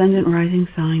sign and ascendant rising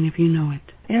sign if you know it.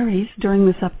 Aries, during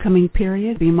this upcoming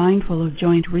period, be mindful of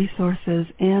joint resources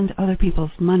and other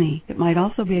people's money. It might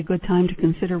also be a good time to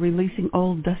consider releasing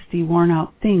old, dusty,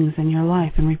 worn-out things in your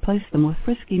life and replace them with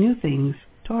frisky new things.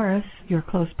 Taurus, your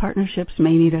close partnerships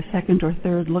may need a second or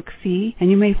third look-see, and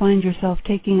you may find yourself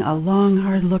taking a long,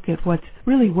 hard look at what's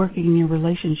really working in your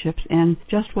relationships and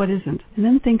just what isn't. And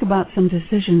then think about some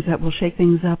decisions that will shake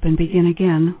things up and begin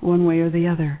again, one way or the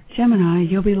other. Gemini,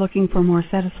 you'll be looking for more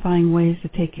satisfying ways to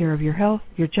take care of your health,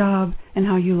 your job, and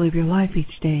how you live your life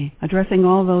each day. Addressing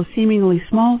all those seemingly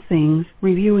small things,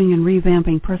 reviewing and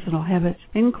revamping personal habits,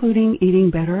 including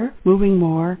eating better, moving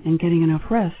more, and getting enough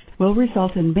rest, will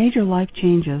result in major life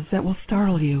changes that will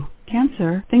startle you.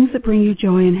 Cancer, things that bring you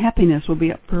joy and happiness will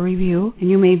be up for review, and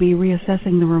you may be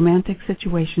reassessing the romantic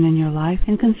situation in your life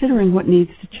and considering what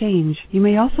needs to change. You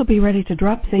may also be ready to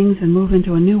drop things and move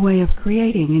into a new way of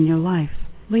creating in your life.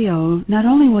 Leo, not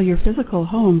only will your physical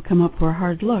home come up for a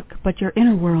hard look, but your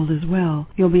inner world as well.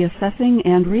 You'll be assessing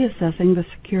and reassessing the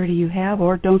security you have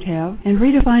or don't have, and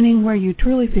redefining where you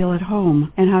truly feel at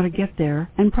home and how to get there,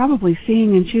 and probably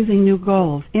seeing and choosing new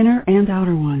goals, inner and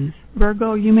outer ones.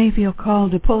 Virgo, you may feel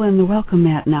called to pull in the welcome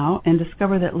mat now and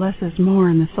discover that less is more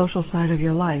in the social side of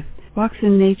your life. Walks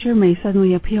in nature may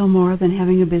suddenly appeal more than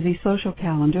having a busy social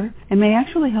calendar, and may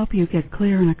actually help you get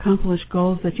clear and accomplish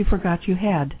goals that you forgot you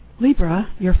had. Libra,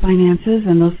 your finances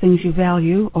and those things you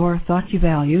value or thought you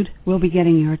valued will be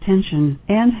getting your attention,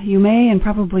 and you may and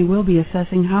probably will be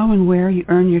assessing how and where you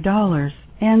earn your dollars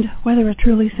and whether it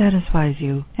truly satisfies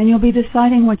you, and you'll be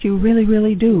deciding what you really,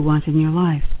 really do want in your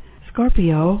life.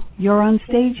 Scorpio, you're on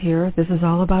stage here. This is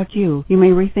all about you. You may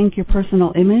rethink your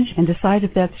personal image and decide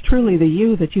if that's truly the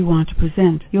you that you want to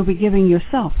present. You'll be giving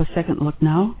yourself a second look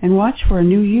now, and watch for a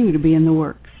new you to be in the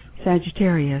works.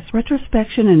 Sagittarius,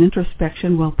 retrospection and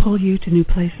introspection will pull you to new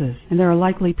places, and there are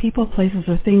likely people, places,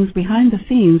 or things behind the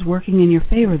scenes working in your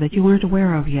favor that you aren't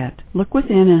aware of yet. Look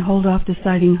within and hold off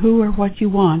deciding who or what you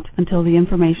want until the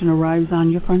information arrives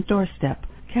on your front doorstep.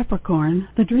 Capricorn,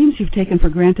 the dreams you've taken for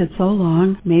granted so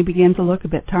long may begin to look a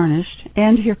bit tarnished,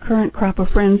 and your current crop of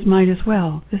friends might as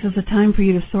well. This is a time for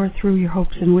you to sort through your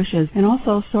hopes and wishes, and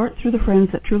also sort through the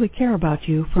friends that truly care about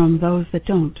you from those that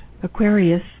don't.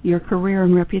 Aquarius, your career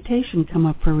and reputation come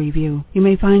up for review. You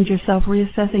may find yourself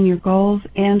reassessing your goals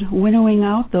and winnowing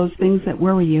out those things that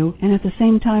worry you, and at the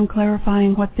same time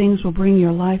clarifying what things will bring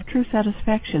your life true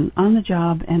satisfaction on the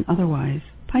job and otherwise.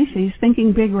 Pisces,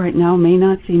 thinking big right now may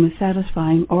not seem as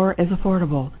satisfying or as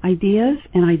affordable. Ideas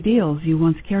and ideals you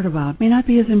once cared about may not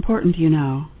be as important to you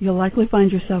now. You'll likely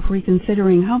find yourself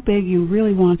reconsidering how big you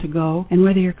really want to go and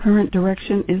whether your current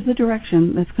direction is the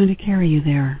direction that's going to carry you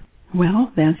there.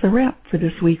 Well, that's a wrap for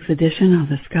this week's edition of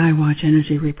the Skywatch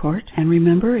Energy Report. And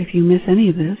remember, if you miss any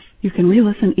of this, you can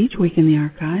re-listen each week in the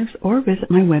archives or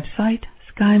visit my website,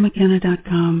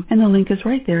 skymckenna.com, and the link is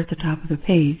right there at the top of the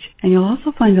page. And you'll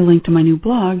also find a link to my new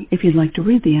blog if you'd like to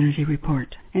read the Energy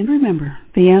Report. And remember,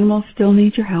 the animals still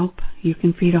need your help. You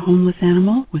can feed a homeless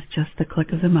animal with just the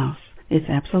click of the mouse. It's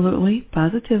absolutely,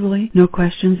 positively, no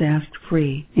questions asked,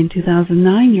 free. In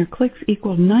 2009, your clicks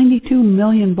equaled 92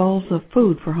 million bowls of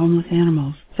food for homeless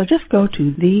animals. So just go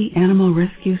to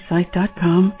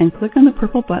theanimalrescuesite.com and click on the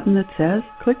purple button that says,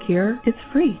 click here, it's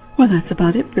free. Well, that's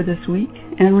about it for this week.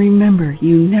 And remember,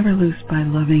 you never lose by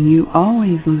loving, you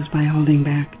always lose by holding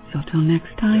back. So till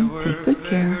next time, take good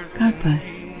care, God bless,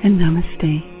 and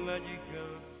namaste.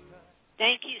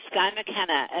 Thank you, Sky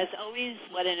McKenna. As always,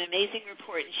 what an amazing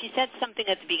report. And she said something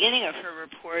at the beginning of her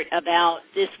report about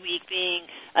this week being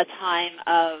a time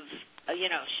of,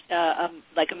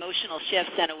 like emotional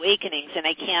shifts and awakenings, and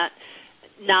I can't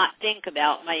not think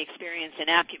about my experience in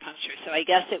acupuncture, so I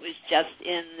guess it was just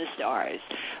in the stars.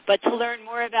 But to learn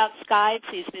more about Sky,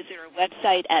 please visit her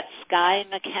website at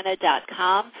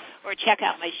skymckenna.com, or check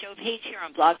out my show page here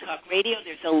on Blog Talk Radio.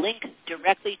 There's a link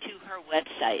directly to her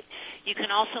website. You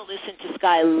can also listen to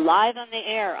Sky live on the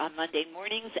air on Monday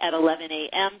mornings at 11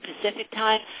 a.m. Pacific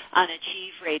Time on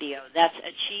Achieve Radio. That's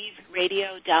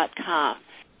achieveradio.com.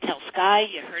 Tell Sky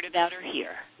you heard about her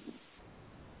here.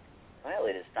 Well,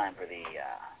 it is time for the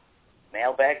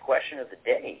mailbag question of the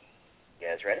day. You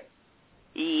guys ready?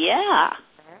 Yeah.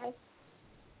 All right.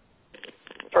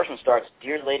 The first one starts,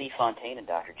 Dear Lady Fontaine and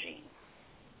Dr. Jean,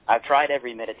 I've tried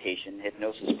every meditation,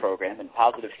 hypnosis program, and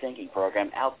positive thinking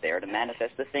program out there to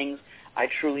manifest the things I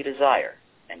truly desire,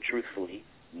 and truthfully,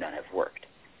 none have worked.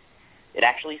 It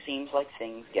actually seems like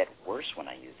things get worse when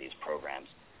I use these programs,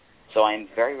 so I am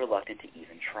very reluctant to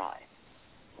even try.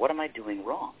 What am I doing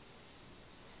wrong?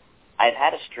 I've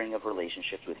had a string of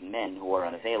relationships with men who are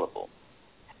unavailable.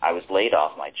 I was laid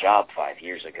off my job 5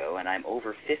 years ago, and I'm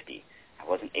over 50. I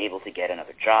wasn't able to get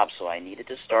another job, so I needed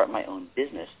to start my own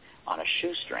business on a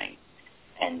shoestring,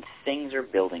 and things are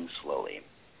building slowly,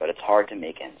 but it's hard to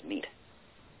make ends meet.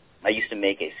 I used to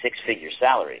make a six-figure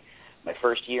salary. My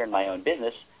first year in my own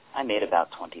business, I made about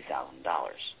 $20,000.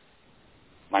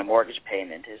 My mortgage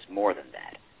payment is more than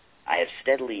that. I have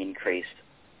steadily increased,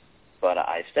 but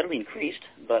I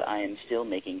am still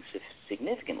making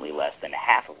significantly less than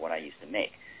half of what I used to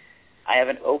make. I have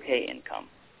an okay income,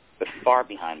 but far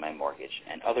behind my mortgage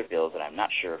and other bills that I'm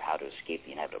not sure of how to escape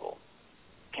the inevitable.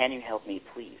 Can you help me,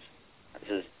 please?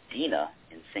 This is Dina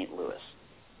in St. Louis.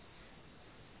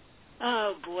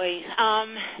 Oh boy,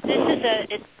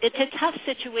 it's a tough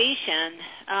situation,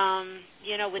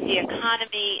 with the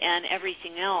economy and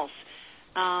everything else.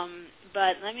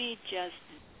 But let me just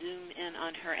zoom in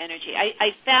on her energy.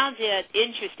 I found it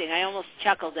interesting. I almost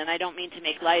chuckled, and I don't mean to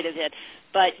make light of it.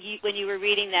 But when you were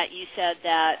reading that, you said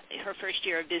that her first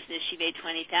year of business she made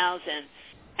 $20,000,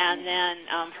 and then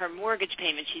her mortgage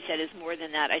payment, she said, is more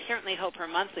than that. I certainly hope her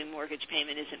monthly mortgage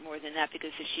payment isn't more than that,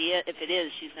 because if it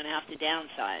is, she's going to have to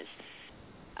downsize.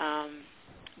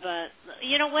 But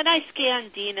when I scan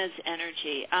Dina's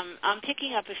energy, I'm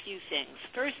picking up a few things.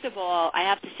 First of all, I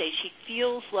have to say she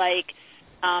feels like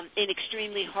an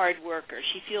extremely hard worker.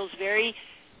 She feels very,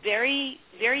 very,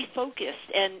 very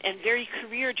focused and very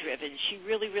career-driven. She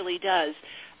really, really does.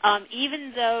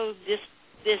 Even though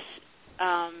this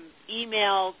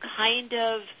email kind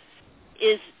of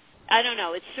is, I don't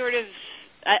know, it's sort of,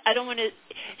 I don't want to,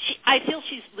 I feel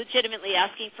she's legitimately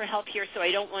asking for help here, so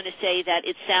I don't want to say that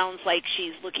it sounds like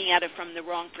she's looking at it from the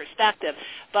wrong perspective.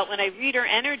 But when I read her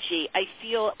energy, I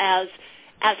feel as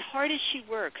hard as she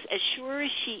works, as sure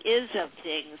as she is of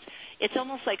things, it's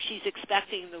almost like she's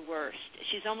expecting the worst.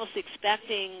 She's almost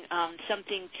expecting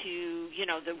something to,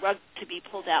 the rug to be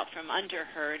pulled out from under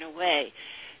her in a way.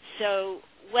 So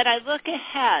when I look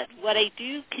ahead, what I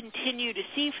do continue to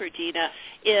see for Dina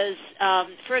is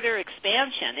further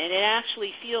expansion, and it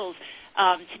actually feels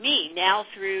to me now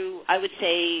through, I would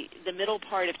say, the middle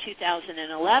part of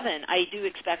 2011, I do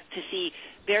expect to see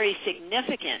very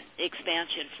significant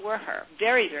expansion for her,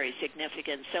 very, very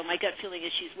significant. So my gut feeling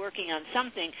is she's working on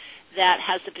something that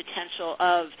has the potential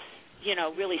of,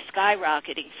 really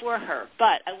skyrocketing for her.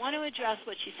 But I want to address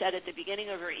what she said at the beginning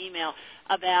of her email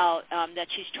about that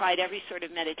she's tried every sort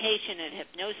of meditation and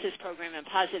hypnosis program and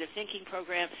positive thinking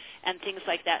program and things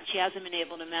like that. She hasn't been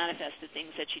able to manifest the things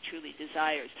that she truly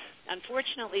desires.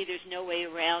 Unfortunately, there's no way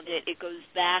around it. It goes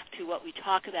back to what we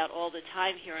talk about all the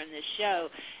time here on this show,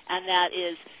 and that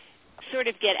is sort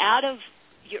of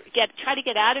try to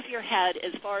get out of your head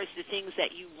as far as the things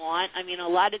that you want. I mean, a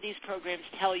lot of these programs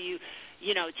tell you,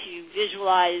 to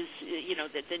visualize,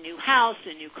 the new house,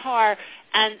 the new car.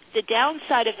 And the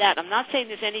downside of that, I'm not saying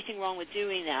there's anything wrong with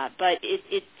doing that, but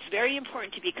it's very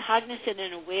important to be cognizant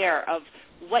and aware of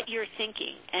what you're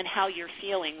thinking and how you're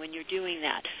feeling when you're doing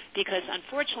that. Because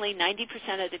unfortunately,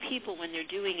 90% of the people when they're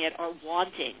doing it are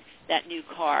wanting that new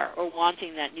car or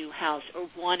wanting that new house or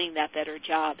wanting that better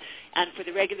job. And for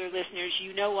the regular listeners,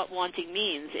 you know what wanting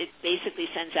means. It basically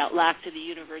sends out lack to the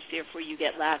universe, therefore you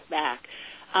get lack back.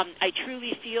 I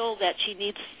truly feel that she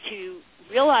needs to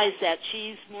realize that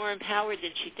she's more empowered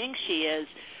than she thinks she is,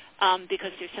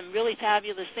 because there's some really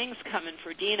fabulous things coming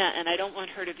for Dina, and I don't want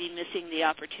her to be missing the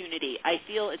opportunity. I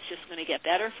feel it's just going to get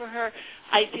better for her.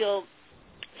 I feel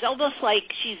it's almost like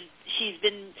she's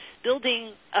been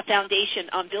building a foundation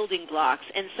on building blocks,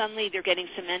 and suddenly they're getting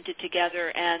cemented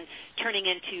together and turning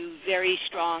into very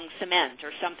strong cement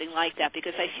or something like that,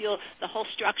 because I feel the whole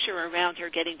structure around her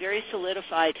getting very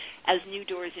solidified as new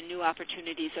doors and new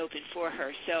opportunities open for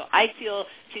her. So I feel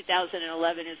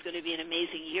 2011 is going to be an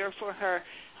amazing year for her,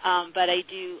 but I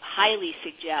do highly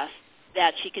suggest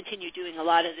that she continue doing a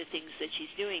lot of the things that she's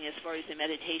doing as far as the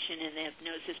meditation and the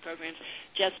hypnosis programs,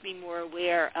 just be more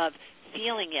aware of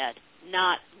feeling it,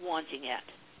 not wanting it.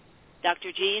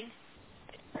 Dr. Jean?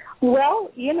 Well,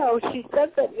 she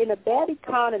said that in a bad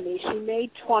economy, she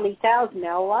made $20,000.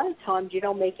 Now, a lot of times you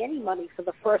don't make any money for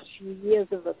the first few years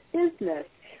of a business.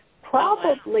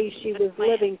 Probably she was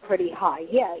living pretty high.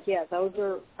 Yeah, those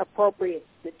are appropriate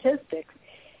statistics.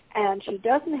 And she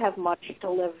doesn't have much to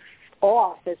live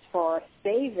off as far as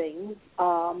savings.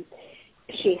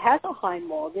 She has a high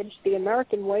mortgage. The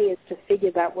American way is to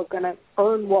figure that we're going to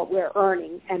earn what we're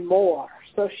earning and more.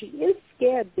 So she is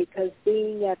scared because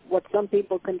being at what some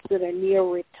people consider near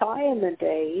retirement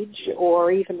age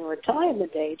or even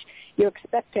retirement age, you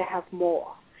expect to have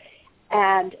more.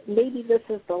 And maybe this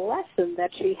is the lesson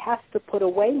that she has to put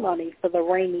away money for the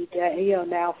rainy day or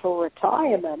now for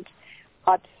retirement.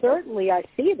 But certainly I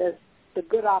see it as the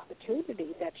good opportunity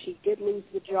that she did lose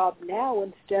the job now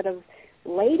instead of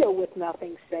later with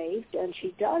nothing saved, and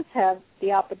she does have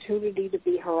the opportunity to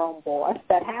be her own boss.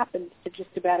 That happens to just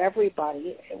about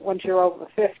everybody. Once you're over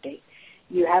 50,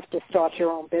 you have to start your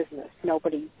own business.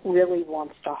 Nobody really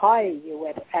wants to hire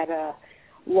you at a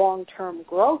long-term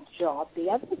growth job. The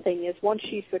other thing is once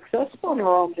she's successful in her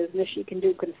own business, she can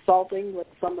do consulting with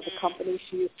some of the companies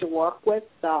she used to work with.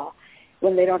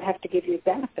 When they don't have to give you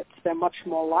benefits, they're much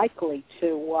more likely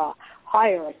to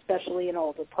hire, especially an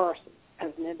older person,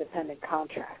 as an independent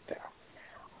contractor.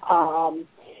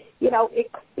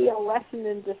 It could be a lesson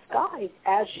in disguise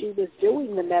as she was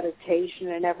doing the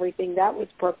meditation and everything. That was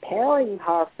preparing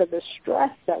her for the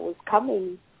stress that was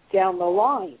coming down the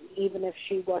line, even if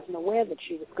she wasn't aware that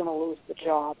she was going to lose the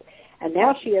job. And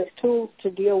now she has tools to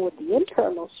deal with the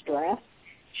internal stress.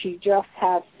 She just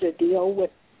has to deal with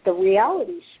the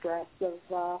reality stress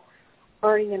of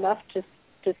earning enough to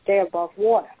stay above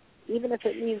water, even if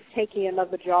it means taking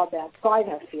another job outside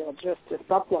her field just to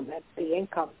supplement the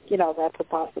income. That's a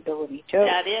possibility, too.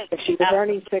 That is. If she was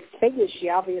earning 6 figures, she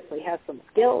obviously has some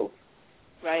skills.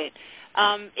 Right.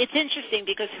 It's interesting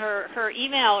because her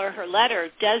email or her letter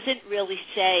doesn't really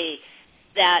say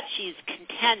that she's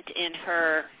content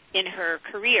in her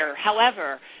career.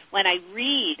 However, when I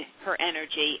read her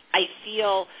energy, I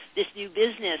feel this new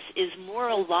business is more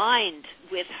aligned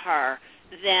with her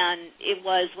than it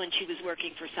was when she was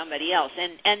working for somebody else.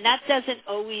 And that doesn't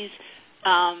always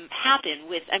happen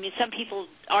with, some people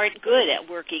aren't good at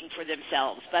working for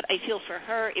themselves, but I feel for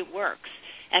her it works,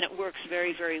 and it works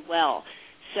very, very well.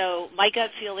 So my gut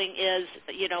feeling is,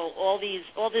 all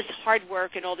this hard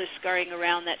work and all this scurrying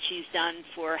around that she's done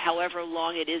for however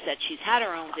long it is that she's had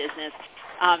her own business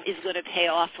is going to pay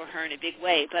off for her in a big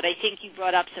way. But I think you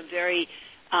brought up some very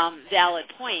valid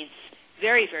points,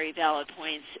 very, very valid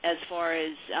points as far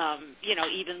as,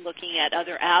 even looking at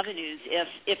other avenues if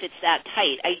it's that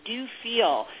tight. I do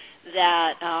feel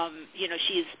that,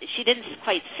 she didn't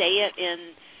quite say it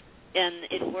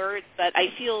in words, but I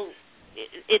feel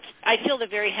the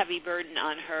very heavy burden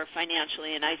on her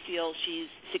financially, and I feel she's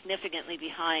significantly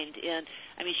behind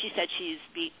she said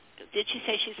did she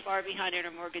say she's far behind in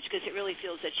her mortgage? Because it really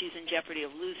feels that she's in jeopardy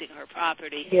of losing her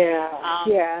property.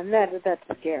 Yeah, and that's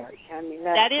scary.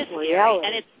 That is reality. Scary,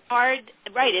 and it's hard.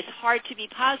 Right, it's hard to be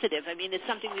positive. It's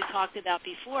something we've talked about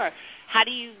before. How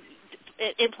do you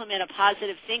implement a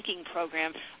positive thinking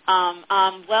program?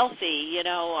 I'm wealthy,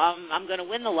 I'm going to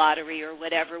win the lottery or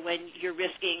whatever, when you're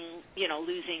risking,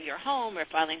 losing your home or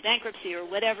filing bankruptcy or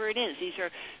whatever it is. These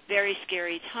are very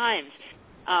scary times.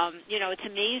 It's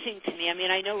amazing to me.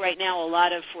 I know right now a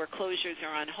lot of foreclosures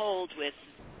are on hold with,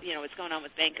 what's going on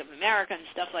with Bank of America and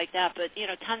stuff like that, but,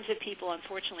 tons of people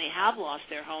unfortunately have lost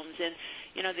their homes, and,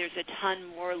 there's a ton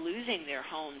more losing their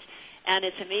homes. And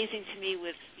it's amazing to me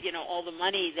with, all the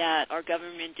money that our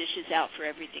government dishes out for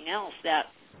everything else that,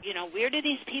 where do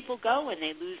these people go when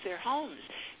they lose their homes?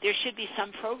 There should be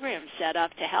some program set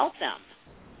up to help them.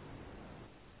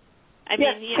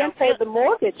 You can't pay the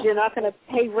mortgage. You're not going to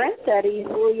pay rent that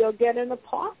easily. You'll get an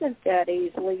apartment that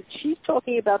easily. She's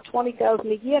talking about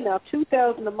 $20,000 a year now,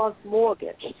 $2,000 a month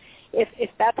mortgage. If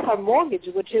that's her mortgage,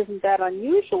 which isn't that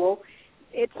unusual,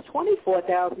 it's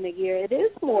 $24,000 a year. It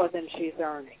is more than she's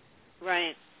earning.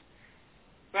 Right.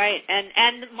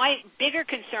 And my bigger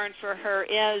concern for her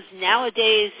is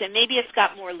nowadays, and maybe it's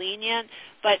got more lenient,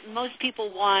 but most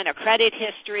people want a credit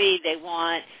history. They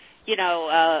want,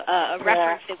 a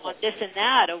reference. They want this and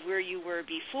that of where you were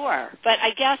before. But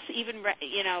I guess even,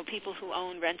 people who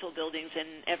own rental buildings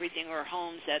and everything, or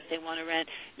homes that they want to rent,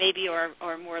 maybe are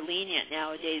more lenient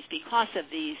nowadays because of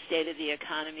the state of the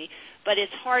economy. But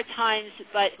it's hard times.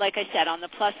 But like I said, on the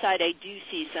plus side, I do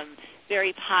see some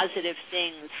very positive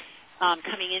things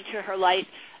coming into her life.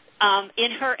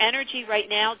 In her energy right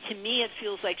now, to me, it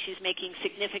feels like she's making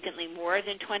significantly more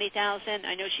than $20,000.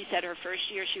 I know she said her first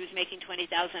year she was making $20,000.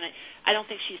 I don't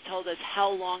think she's told us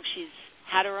how long she's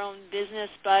had her own business,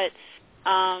 but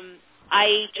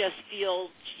I just feel,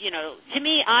 to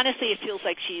me, honestly, it feels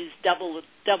like she's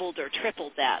doubled or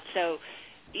tripled that. So,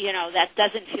 that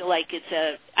doesn't feel like it's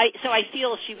so I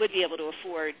feel she would be able to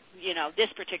afford, this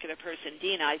particular person,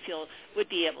 Dina, I feel would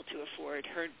be able to afford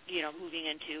her, moving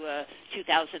into a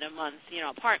 $2,000 a month,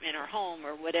 apartment or home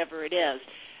or whatever it is.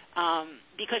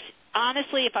 Because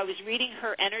honestly, if I was reading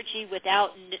her energy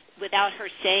without her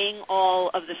saying all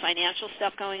of the financial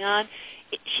stuff going on,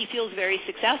 she feels very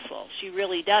successful. She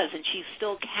really does, and she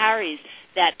still carries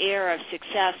that air of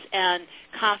success and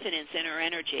confidence in her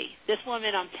energy. This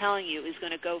woman, I'm telling you, is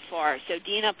going to go far. So,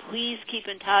 Dina, please keep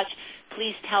in touch.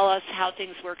 Please tell us how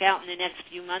things work out in the next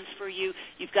few months for you.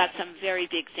 You've got some very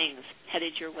big things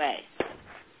headed your way.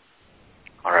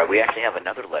 All right, we actually have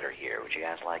another letter here. Would you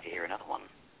guys like to hear another one?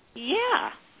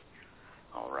 Yeah.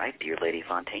 All right, dear Lady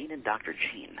Fontaine and Dr.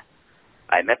 Jean.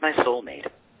 I met my soulmate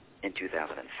in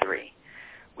 2003.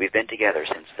 We've been together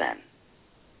since then.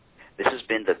 This has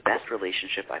been the best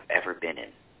relationship I've ever been in.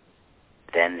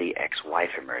 Then the ex-wife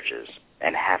emerges,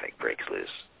 and havoc breaks loose.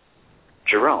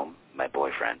 Jerome, my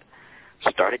boyfriend,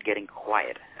 started getting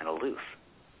quiet and aloof.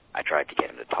 I tried to get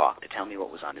him to talk, to tell me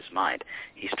what was on his mind.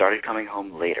 He started coming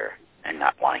home later and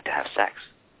not wanting to have sex.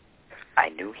 I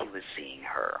knew he was seeing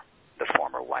her. The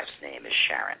former wife's name is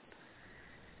Sharon.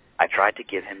 I tried to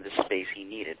give him the space he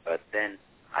needed, but then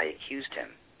I accused him,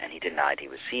 and he denied he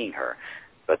was seeing her,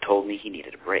 but told me he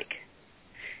needed a break.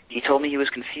 He told me he was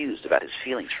confused about his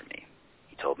feelings for me.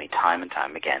 He told me time and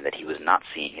time again that he was not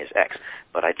seeing his ex,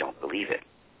 but I don't believe it.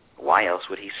 Why else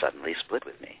would he suddenly split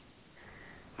with me?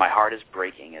 My heart is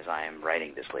breaking as I am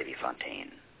writing this, Lady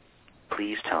Fontaine.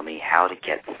 Please tell me how to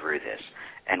get through this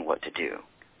and what to do.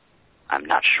 I'm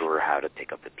not sure how to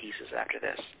pick up the pieces after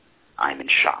this. I'm in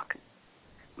shock.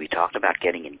 We talked about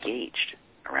getting engaged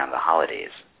around the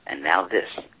holidays, and now this.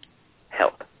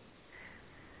 Help.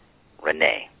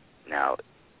 Renee. Now,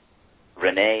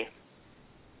 Renee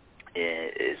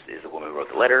is the woman who wrote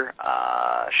the letter.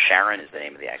 Sharon is the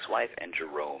name of the ex-wife, and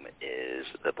Jerome is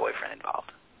the boyfriend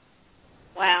involved.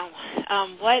 Wow.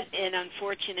 What an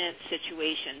unfortunate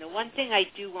situation. The one thing I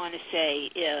do want to say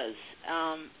is,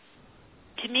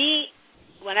 to me,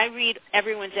 when I read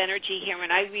everyone's energy here,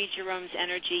 when I read Jerome's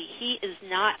energy, he is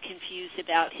not confused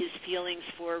about his feelings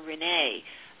for Renee.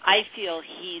 I feel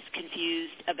he's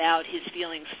confused about his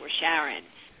feelings for Sharon.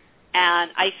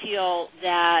 And I feel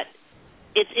that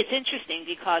it's interesting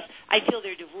because I feel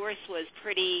their divorce was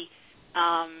pretty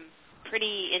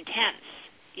intense.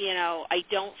 I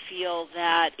don't feel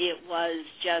that it was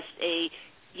just a,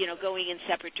 going in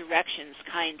separate directions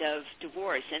kind of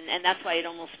divorce. And that's why it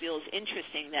almost feels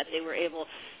interesting that they were able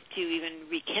to even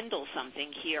rekindle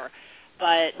something here.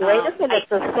 But wait a minute,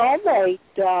 the soulmate,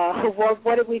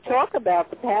 what did we talk about?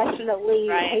 The passionately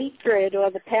hatred or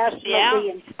the passionately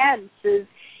intense is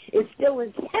still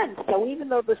intense. So even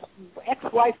though the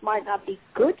ex-wife might not be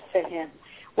good for him,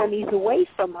 when he's away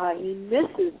from her, he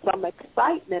misses some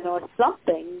excitement or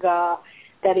something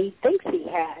that he thinks he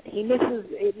had. He misses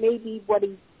it, maybe what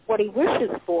he wishes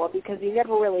for, because he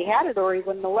never really had it, or he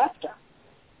wouldn't have left her.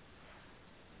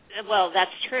 Well,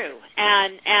 that's true.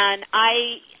 And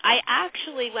I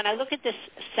actually, when I look at this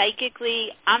psychically,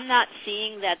 I'm not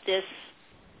seeing that this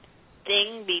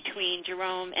thing between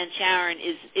Jerome and Sharon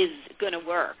is going to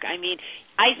work. I mean,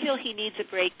 I feel he needs a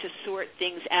break to sort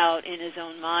things out in his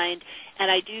own mind, and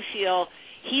I do feel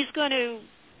he's going to,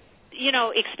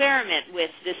 experiment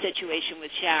with the situation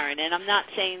with Sharon. And I'm not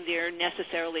saying they're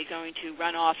necessarily going to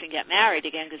run off and get married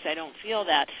again, because I don't feel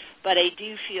that, but I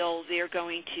do feel they're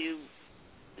going to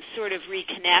sort of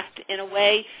reconnect in a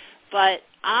way. But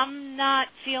I'm not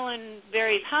feeling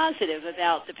very positive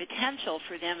about the potential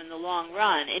for them in the long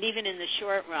run, and even in the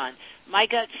short run. My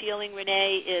gut feeling,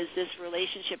 Renee, is this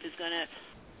relationship is going to,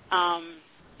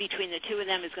 between the two of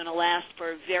them, is going to last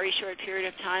for a very short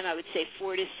period of time. I would say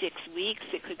 4 to 6 weeks.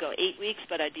 It could go 8 weeks,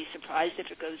 but I'd be surprised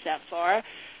if it goes that far.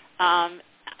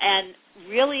 And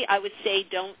really, I would say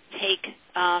don't take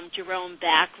Jerome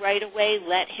back right away.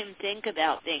 Let him think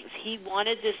about things. He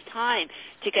wanted this time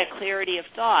to get clarity of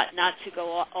thought, not to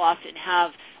go off and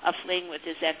have a fling with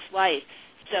his ex-wife.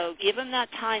 So give him that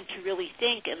time to really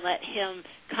think and let him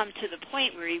come to the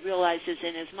point where he realizes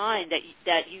in his mind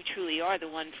that you truly are the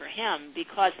one for him.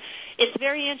 Because it's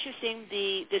very interesting,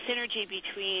 the synergy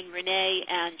between Renee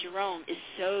and Jerome is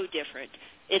so different.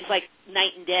 It's like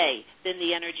night and day than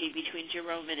the energy between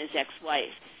Jerome and his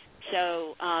ex-wife.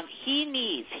 So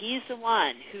he's the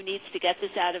one who needs to get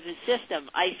this out of his system.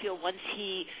 I feel once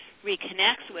he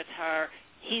reconnects with her,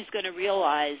 he's going to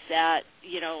realize that,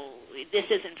 this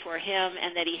isn't for him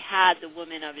and that he had the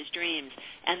woman of his dreams.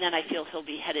 And then I feel he'll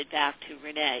be headed back to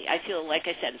Renee. I feel, like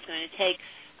I said, it's going to take,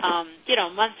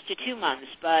 months to 2 months,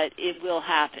 but it will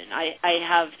happen. I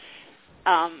have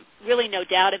really no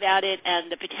doubt about it,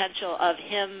 and the potential of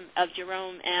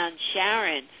Jerome and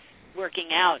Sharon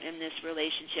working out in this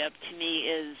relationship to me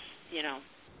is,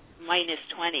 minus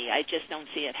 20. I just don't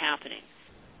see it happening.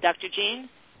 Dr. Jean?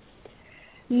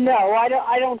 No,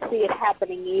 I don't see it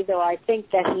happening either. I think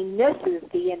that he misses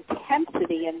the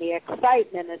intensity and the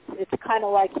excitement. It's kind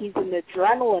of like he's an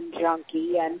adrenaline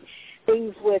junkie, and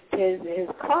things with his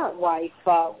current wife,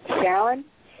 Sharon,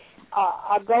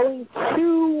 are going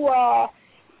too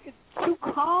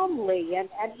calmly,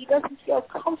 and he doesn't feel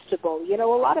comfortable. A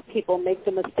lot of people make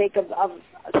the mistake of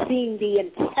seeing the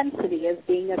intensity as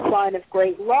being a sign of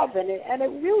great love, and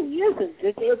it really isn't.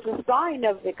 It's a sign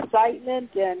of excitement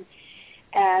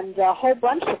and a whole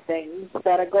bunch of things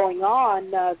that are going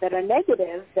on that are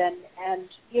negative, and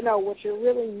what you're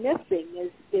really missing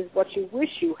is what you wish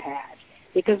you had,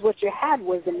 because what you had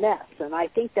was a mess. And I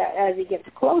think that as he gets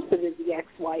closer to the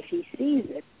ex-wife, he sees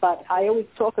it. But I always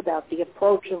talk about the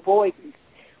approach avoidance.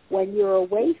 When you're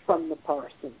away from the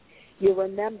person, you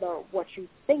remember what you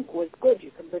think was good.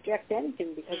 You can project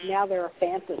anything because now they're a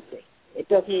fantasy. It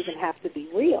doesn't even have to be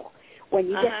real. When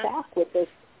you get back with this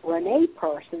Renee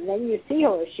person, then you see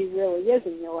her as she really is,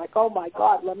 and you're like, oh, my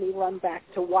God, let me run back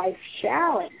to wife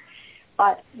Sharon.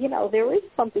 But, there is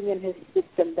something in his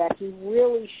system that he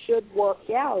really should work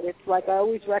out. It's like I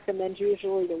always recommend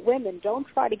usually to women, don't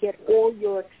try to get all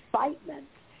your excitement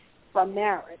from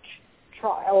marriage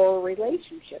or a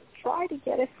relationship. Try to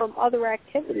get it from other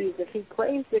activities. If he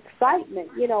craves excitement,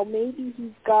 maybe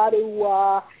he's got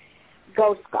to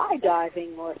go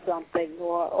skydiving or something,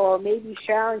 or maybe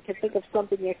Sharon can think of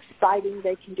something exciting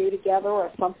they can do together,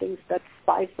 or something that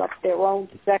spice up their own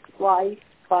sex life.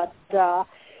 But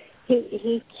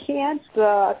he can't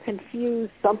confuse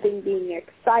something being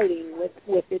exciting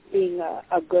with it being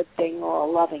a good thing or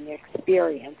a loving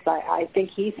experience. I think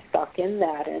he's stuck in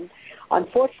that, and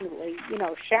unfortunately,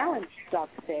 Sharon's stuck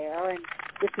there, and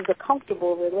this is a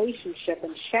comfortable relationship,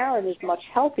 and Sharon is much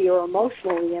healthier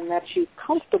emotionally in that she's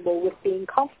comfortable with being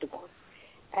comfortable,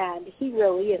 and he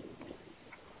really isn't.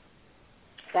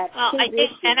 That's his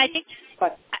issue.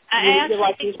 But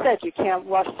like you said, you can't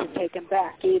rush to take him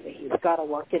back either. He's got to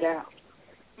work it out.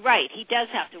 Right, he does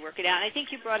have to work it out. And I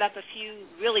think you brought up a few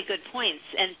really good points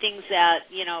and things that,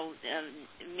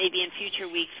 maybe in future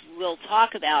weeks we'll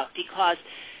talk about, because,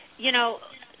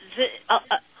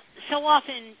 so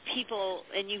often people,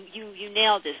 and you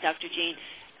nailed this, Dr. Jean,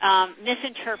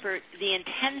 misinterpret the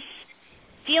intense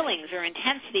feelings or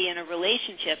intensity in a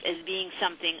relationship as being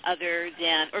something other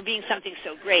than, or being something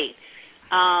so great.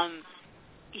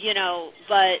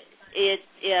 But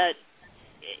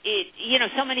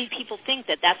so many people think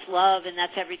that that's love and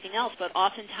that's everything else, but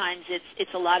oftentimes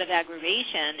it's a lot of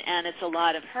aggravation and it's a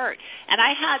lot of hurt. And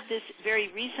I had this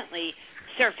very recently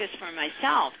surface for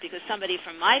myself because somebody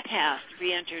from my past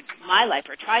re-entered my life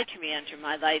or tried to re-enter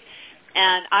my life,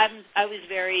 and I was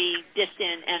very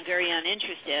distant and very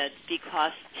uninterested,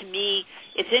 because to me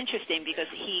it's interesting because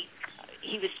he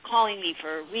was calling me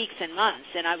for weeks and months,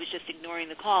 and I was just ignoring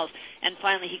the calls. And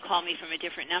finally, he called me from a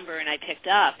different number, and I picked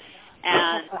up.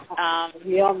 And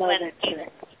we all know that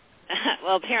trick.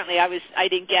 Well, apparently I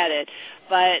didn't get it.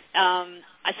 But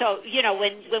so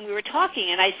when we were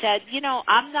talking, and I said,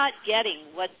 I'm not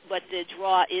getting what the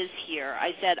draw is here.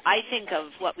 I said, I think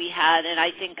of what we had, and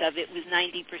I think of it was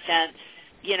 90%,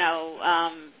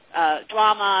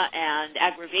 drama and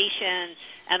aggravation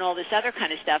and all this other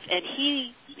kind of stuff. And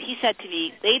he said to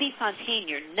me, Lady Fontaine,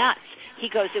 you're nuts. He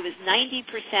goes, it was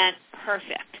 90%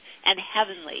 perfect and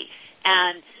heavenly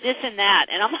and this and that.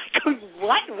 And I'm like,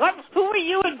 what? Who are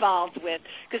you involved with?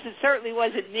 Because it certainly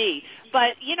wasn't me.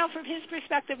 But, from his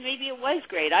perspective, maybe it was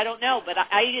great. I don't know. But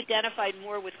I identified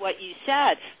more with what you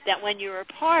said, that when you're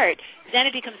apart, then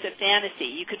it becomes a fantasy.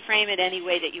 You could frame it any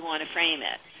way that you want to frame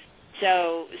it.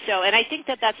 So, and I think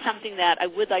that that's something that I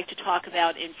would like to talk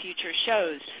about in future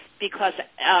shows, because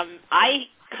I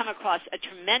come across a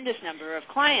tremendous number of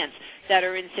clients that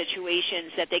are in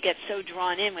situations that they get so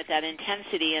drawn in with that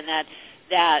intensity and that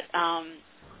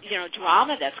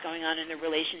drama that's going on in the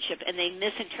relationship, and they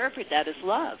misinterpret that as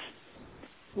love.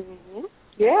 Mm-hmm.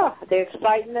 Yeah, the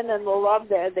excitement and the love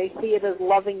there, they see it as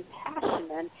loving passion.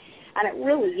 And And it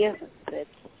really isn't. It's,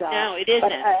 no, it isn't.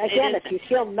 But again, if you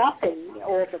feel nothing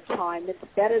all the time, it's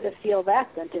better to feel that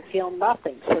than to feel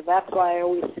nothing. So that's why I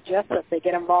always suggest that they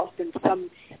get involved in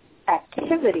some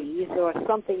activities or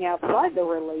something outside the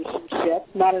relationship,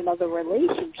 not another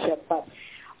relationship, but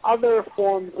other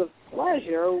forms of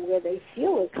pleasure where they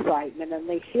feel excitement and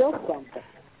they feel something.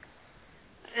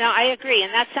 No, I agree,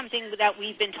 and that's something that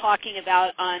we've been talking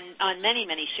about on many,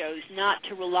 many shows, not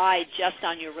to rely just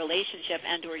on your relationship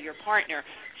and or your partner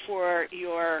for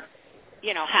your,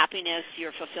 happiness,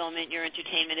 your fulfillment, your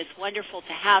entertainment. It's wonderful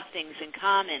to have things in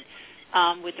common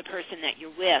with the person that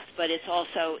you're with, but it's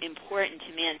also important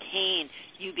to maintain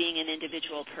you being an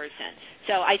individual person.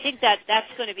 So I think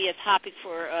that's going to be a topic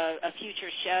for a future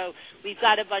show. We've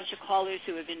got a bunch of callers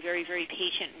who have been very, very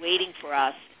patient waiting for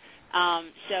us.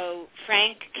 So,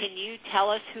 Frank, can you tell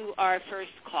us who our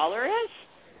first caller is?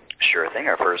 Sure thing.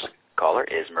 Our first caller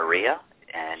is Maria,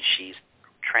 and she's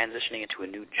transitioning into a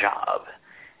new job,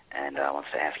 and wants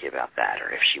to ask you about that,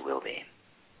 or if she will be.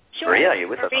 Sure. Maria, are you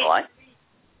with us on the line?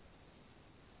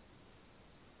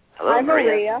 Hello, Hi,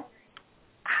 Maria.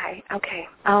 Hi. Okay.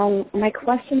 My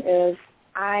question is,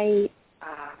 I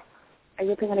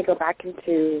really want to go back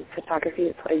into photography.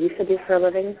 It's what I used to do for a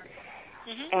living.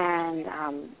 Mm-hmm.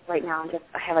 And right now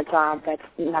I have a job that's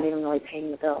not even really paying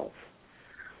the bills.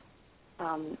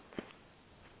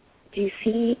 Do you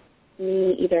see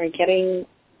me either getting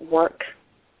work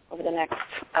over the next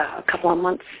couple of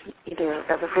months, either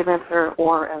as a freelancer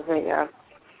or as a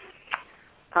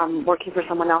working for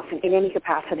someone else in any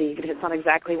capacity, because it's not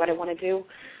exactly what I want to do,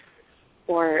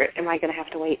 or am I going to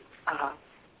have to wait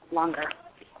longer?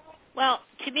 Well,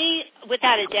 to me,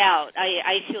 without a doubt,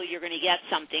 I feel you're going to get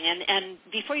something. And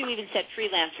before you even said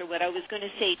freelancer, what I was going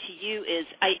to say to you is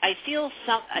I feel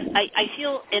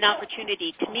an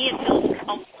opportunity. To me, it feels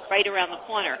almost right around the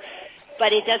corner,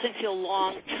 but it doesn't feel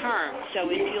long-term. So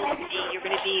it feels to me you're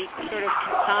going to be sort of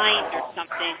consigned or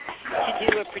something to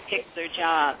do a particular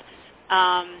job.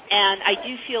 And I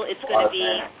do feel it's going to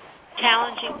be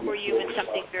challenging for you and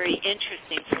something very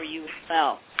interesting for you as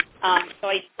well. So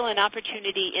I feel an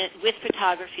opportunity with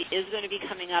photography is going to be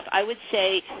coming up. I would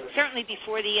say certainly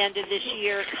before the end of this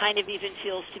year, kind of even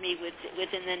feels to me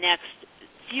within the next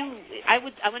few, I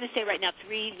want to say right now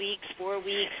 3 weeks, 4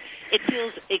 weeks, it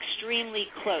feels extremely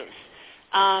close.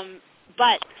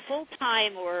 But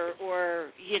full-time or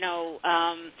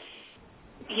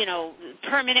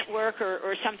permanent work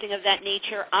or something of that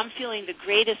nature, I'm feeling the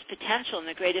greatest potential and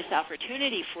the greatest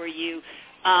opportunity for you.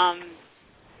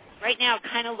 Right now, it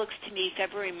kind of looks to me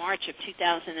February, March of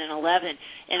 2011,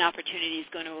 an opportunity is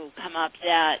going to come up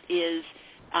that is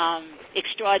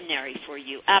extraordinary for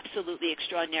you, absolutely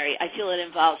extraordinary. I feel it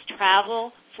involves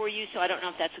travel for you, so I don't know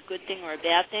if that's a good thing or a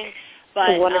bad thing. But,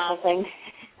 it's a wonderful thing.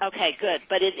 Okay, good.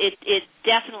 But it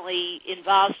definitely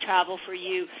involves travel for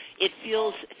you. It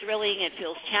feels thrilling. It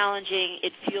feels challenging.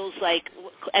 It feels like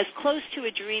as close to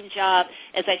a dream job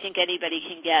as I think anybody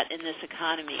can get in this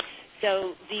economy.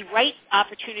 So the right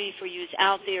opportunity for you is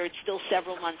out there. It's still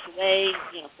several months away,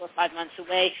 4 or 5 months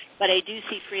away, but I do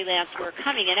see freelance work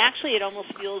coming. And actually it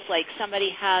almost feels like somebody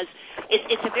has,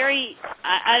 it's a very,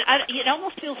 it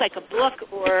almost feels like a book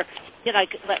or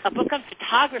like a book on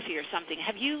photography or something.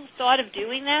 Have you thought of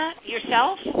doing that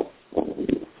yourself?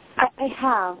 I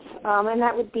have, and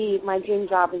that would be my dream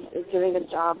job is doing this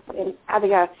job and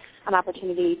having an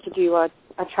opportunity to do a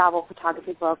travel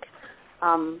photography book.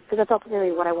 Because that's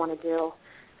ultimately what I want to do.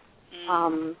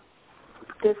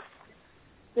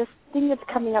 This thing that's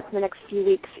coming up in the next few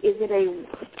weeks, is it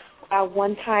a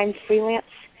one-time freelance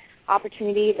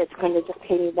opportunity that's going to just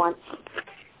pay me once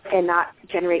and not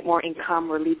generate more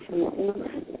income or lead to new things?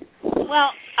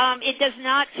 Well, it does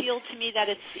not feel to me that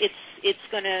it's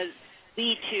going to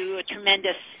lead to a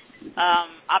tremendous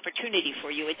opportunity for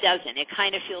you. It doesn't. It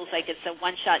kind of feels like it's a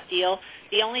one-shot deal.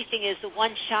 The only thing is the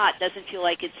one shot doesn't feel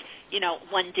like it's,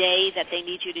 one day that they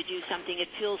need you to do something. It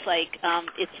feels like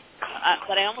it's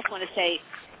what I almost want to say,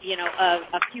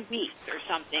 a few weeks or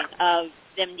something of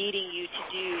them needing you to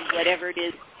do whatever it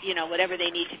is, whatever they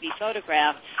need to be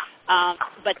photographed.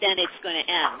 But then it's going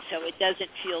to end. So it doesn't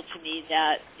feel to me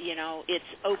that, it's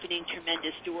opening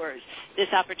tremendous doors. This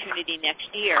opportunity next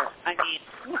year, I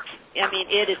mean,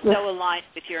 it is so aligned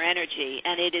with your energy,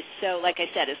 and it is so, like I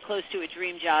said, as close to a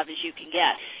dream job as you can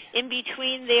get. In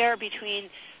between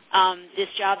this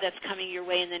job that's coming your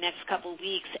way in the next couple of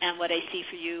weeks and what I see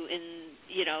for you in,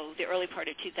 the early part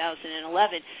of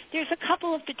 2011, there's a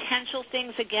couple of potential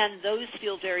things. Again, those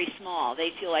feel very small.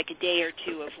 They feel like a day or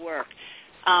two of work.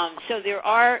 So there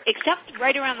are, except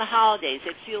right around the holidays,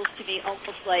 it feels to me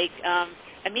almost like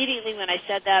immediately when I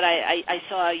said that, I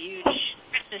saw a huge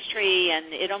Christmas tree,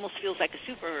 and it almost feels like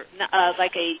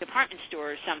like a department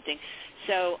store or something.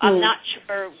 So I'm not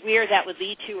sure where that would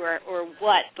lead to or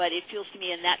what, but it feels to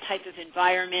me in that type of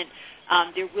environment,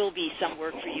 there will be some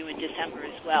work for you in December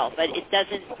as well. But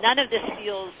none of this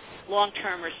feels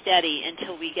long-term or steady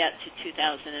until we get to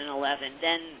 2011.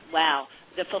 Then, wow,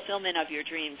 the fulfillment of your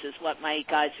dreams is what my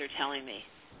guides are telling me.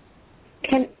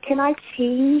 Can I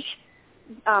change,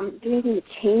 do anything to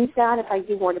change that if I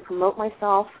do want to promote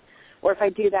myself? Or if I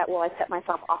do that, will I set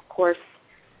myself off course?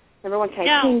 Number one, can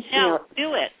I change?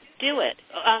 Do it.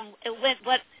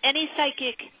 What any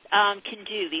psychic can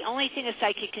do, the only thing a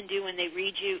psychic can do when they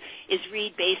read you is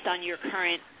read based on your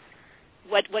current,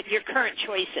 what your current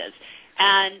choice is.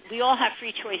 And we all have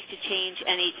free choice to change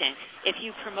anything. If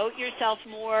you promote yourself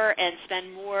more and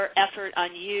spend more effort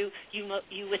on you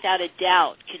without a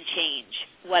doubt can change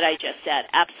what I just said.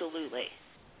 Absolutely.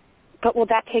 But will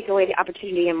that take away the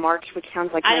opportunity in March, which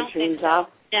sounds like my dream job?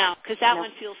 No, because that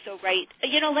one feels so right.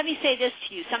 Let me say this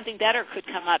to you. Something better could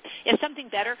come up. If something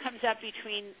better comes up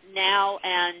between now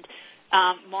and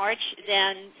March,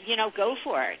 then, go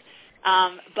for it.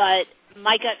 But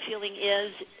my gut feeling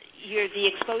is the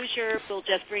exposure will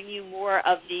just bring you more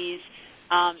of these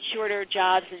shorter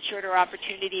jobs and shorter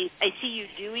opportunities. I see you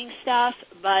doing stuff,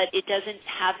 but it doesn't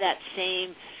have that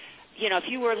same, if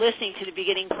you were listening to the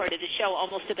beginning part of the show,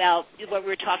 almost about what we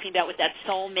were talking about with that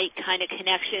soulmate kind of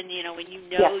connection, when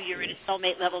you're in a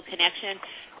soulmate level connection,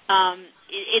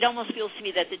 it almost feels to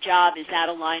me that the job is that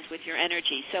aligned with your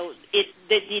energy. So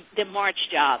the March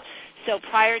job. So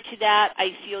prior to that,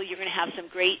 I feel you're going to have some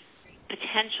great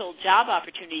potential job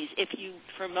opportunities if you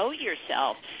promote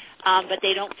yourself, but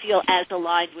they don't feel as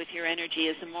aligned with your energy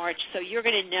as in March. So you're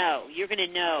going to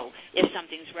know if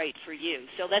something's right for you.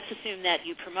 So let's assume that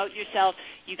you promote yourself,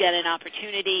 you get an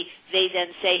opportunity, they then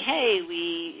say, hey,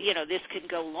 this could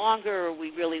go longer, or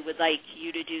we really would like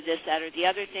you to do this, that, or the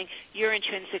other thing. You're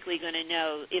intrinsically going to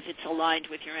know if it's aligned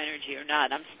with your energy or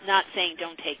not. I'm not saying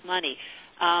don't take money.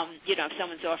 If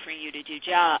someone's offering you to do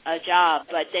a job,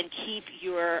 but then keep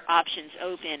your options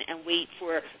open and wait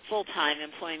for full-time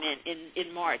employment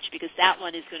in March, because that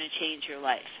one is going to change your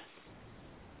life.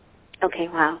 Okay,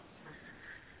 wow.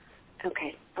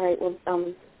 Okay, all right.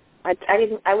 Well,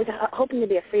 I was hoping to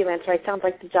be a freelancer. It sounds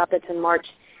like the job that's in March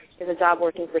is a job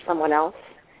working for someone else.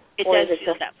 It does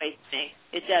feel that way to me.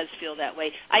 It does feel that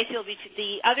way. I feel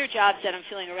the other jobs that I'm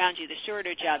feeling around you, the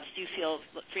shorter jobs, do feel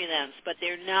freelance, but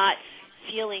they're not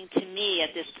feeling to me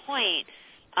at this point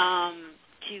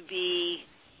to be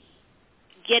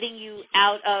getting you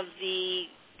out of the,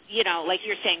 like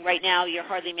you're saying right now, you're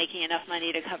hardly making enough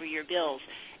money to cover your bills.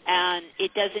 And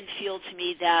it doesn't feel to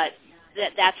me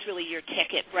that's really your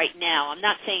ticket right now. I'm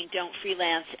not saying don't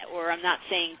freelance, or I'm not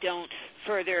saying don't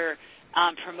further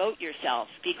promote yourself,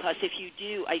 because if you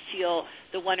do, I feel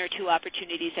the one or two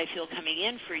opportunities I feel coming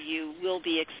in for you will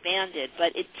be expanded.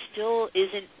 But it still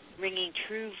isn't ringing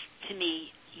true to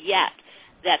me yet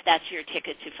that that's your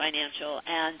ticket to financial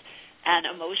and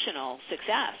emotional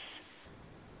success.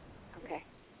 Okay.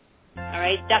 All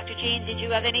right. Dr. Jean, did you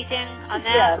have anything on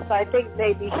that? Yes, I think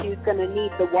maybe she's going to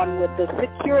need the one with the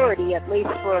security at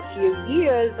least for a few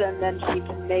years, and then she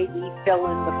can maybe fill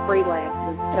in the freelance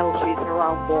until she's her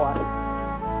own boss.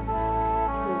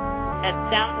 That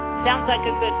sounds like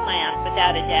a good plan,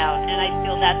 without a doubt, and I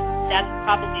feel that's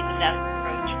probably the best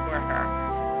approach for her.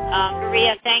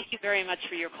 Maria, thank you very much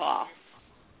for your call.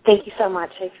 Thank you so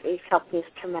much. It's helped me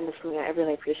tremendously. I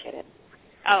really appreciate it.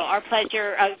 Oh, our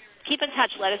pleasure. Keep in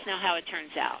touch. Let us know how it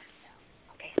turns out.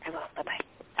 Okay, I will. Bye-bye.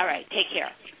 All right, take care.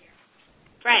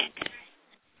 Frank.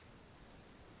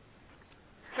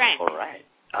 All right.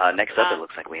 Next up, it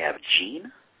looks like we have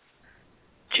Jean.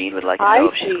 Jean would like to know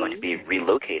if she's going to be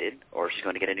relocated or if she's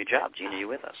going to get a new job. Jean, are you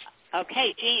with us?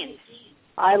 Okay, Jean.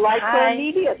 I like her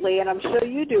immediately, and I'm sure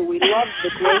you do. We love the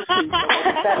great people,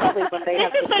 especially when they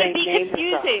have the same name. This is going to be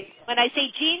confusing. When I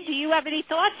say, Jean, do you have any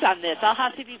thoughts on this? I'll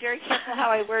have to be very careful how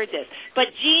I word this. But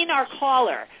Jean, our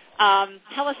caller,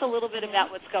 tell us a little bit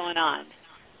about what's going on.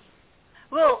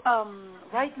 Well,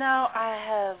 right now I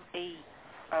have a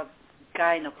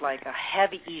kind of like a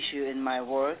heavy issue in my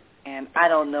work, and I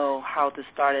don't know how to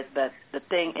start it. But the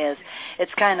thing is,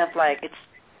 it's kind of like it's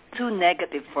too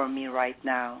negative for me right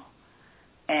now.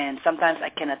 And sometimes I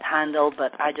cannot handle,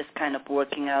 but I just kind of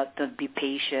working out to be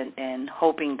patient and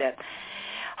hoping that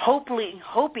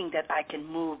I can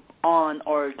move on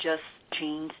or just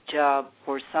change job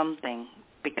or something,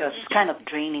 because it's kind of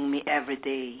draining me every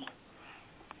day.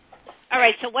 All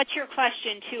right, so what's your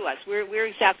question to us? Where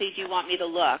exactly do you want me to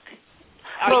look?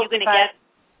 Are you going to get...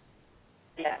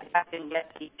 Yeah, if I can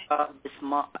get a job this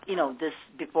month, this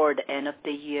before the end of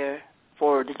the year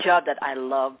for the job that I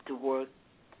love to work.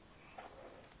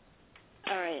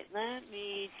 All right, let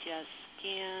me just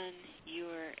scan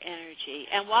your energy.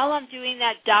 And while I'm doing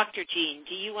that, Dr. Jean,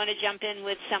 do you want to jump in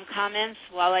with some comments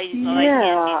while I scan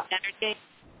your energy?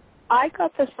 I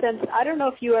got the sense, I don't know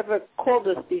if you ever called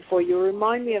us before. You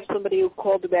remind me of somebody who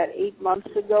called about 8 months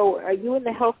ago. Are you in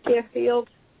the healthcare field?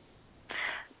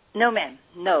 No, ma'am.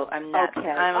 No, I'm not. Okay.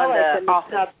 I'm in the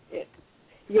office.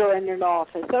 You're in an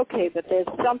office. Okay, but there's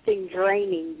something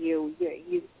draining you.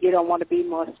 You don't want to be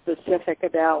more specific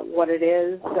about what it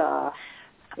is?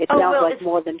 It sounds like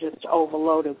more than just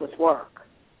overloaded with work.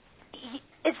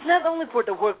 It's not only for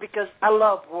the work, because I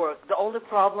love work. The only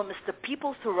problem is the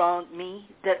people surround me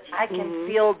that I can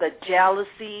feel the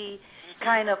jealousy,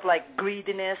 kind of like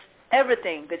greediness,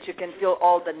 everything that you can feel,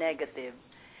 all the negative.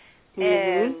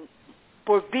 And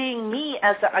for being me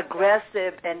as an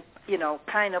aggressive and,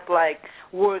 kind of like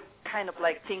work, kind of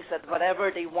like things that whatever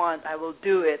they want, I will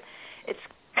do it. It's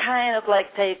kind of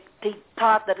like they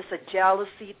thought that it's a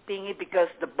jealousy thingy because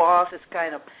the boss is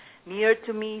kind of near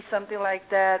to me, something like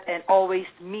that, and always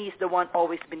me is the one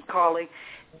always been calling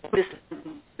this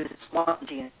one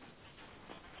gene.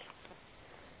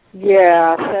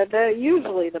 Yeah, so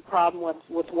usually the problem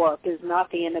with work is not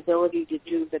the inability to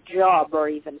do the job or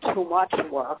even too much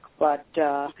work, but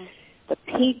the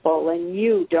people and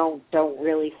you don't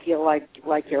really feel like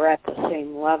you're at the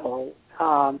same level.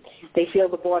 They feel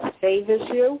the boss favors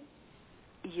you.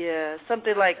 Yeah,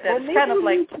 something like that. Well, maybe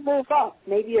you need to move up.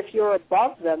 Maybe if you're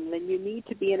above them, then you need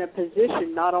to be in a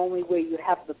position not only where you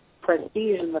have the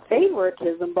prestige and the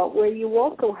favoritism, but where you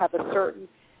also have a certain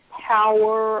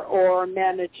power or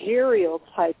managerial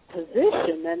type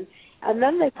position, and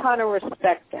then they kind of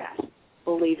respect that,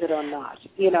 believe it or not.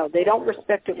 They don't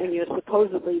respect it when you're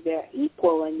supposedly their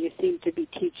equal and you seem to be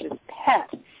teacher's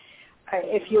pet.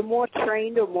 If you're more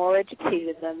trained or more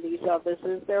educated than these others,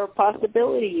 is there a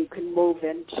possibility you can move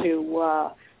into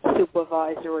a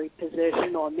supervisory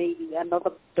position or maybe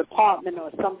another department or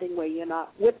something where you're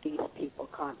not with these people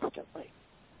constantly?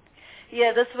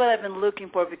 Yeah, that's what I've been looking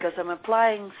for, because I'm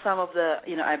applying some of the,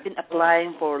 I've been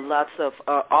applying for lots of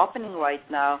opening right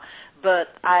now, but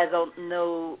I don't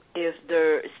know if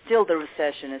still the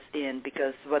recession is in,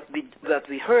 because what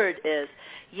we heard is,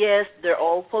 yes, they're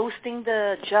all posting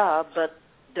the job, but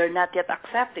they're not yet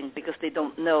accepting because they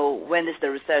don't know when is the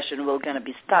recession will going to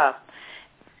be stopped,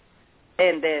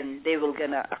 and then they will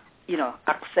going to,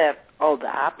 accept all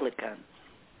the applicants.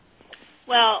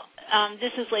 Well,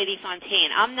 this is Lady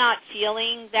Fontaine. I'm not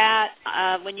feeling that.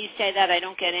 When you say that, I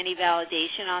don't get any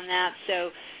validation on that.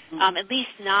 So at least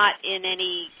not in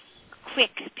any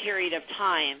quick period of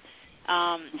time.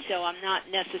 So I'm not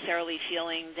necessarily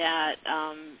feeling that,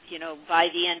 by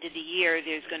the end of the year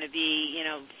there's going to be,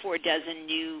 4 dozen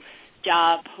new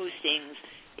job postings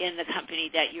in the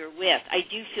company that you're with. I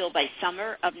do feel by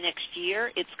summer of next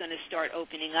year it's going to start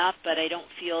opening up, but I don't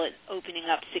feel it opening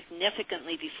up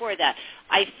significantly before that.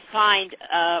 I find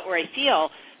or I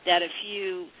feel that a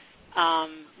few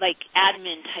like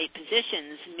admin type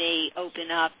positions may open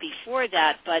up before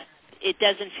that, but it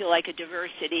doesn't feel like a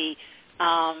diversity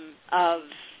of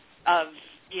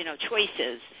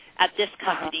choices at this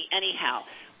company anyhow.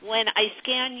 When I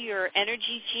scan your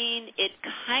energy, Jean, it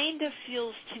kind of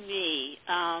feels to me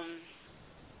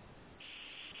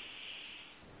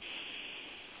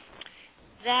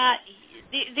that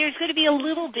there's going to be a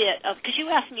little bit of, because you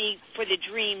asked me for the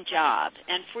dream job,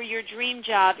 and for your dream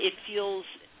job, it feels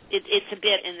it's a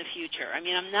bit in the future. I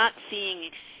mean, I'm not seeing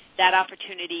that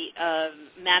opportunity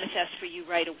manifest for you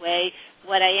right away.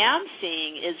 What I am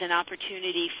seeing is an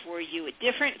opportunity for you. It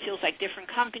feels like different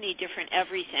company, different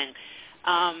everything.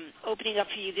 Opening up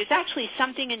for you. There's actually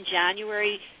something in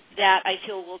January that I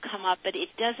feel will come up, but it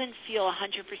doesn't feel 100%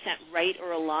 right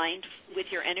or aligned with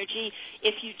your energy.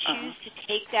 If you choose to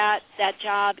take that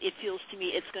job, it feels to me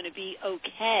it's going to be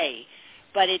okay,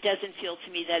 but it doesn't feel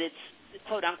to me that it's,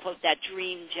 quote-unquote, that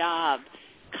dream job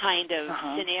kind of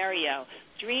scenario.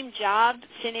 Dream job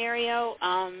scenario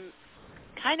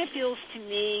kind of feels to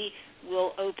me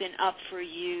will open up for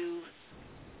you.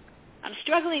 I'm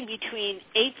struggling between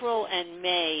April and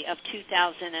May of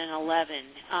 2011.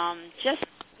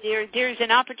 There's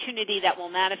an opportunity that will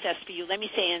manifest for you, let me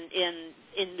say in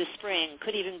the spring,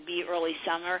 could even be early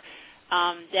summer,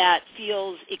 that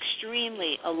feels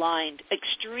extremely aligned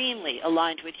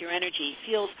with your energy,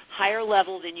 feels higher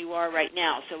level than you are right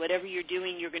now. So whatever you're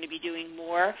doing, you're going to be doing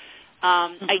more.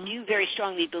 I do very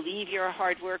strongly believe you're a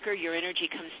hard worker. Your energy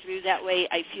comes through that way.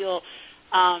 I feel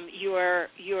you're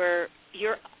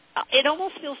it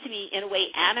almost feels to me in a way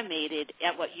animated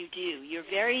at what you do. You're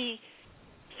very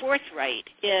forthright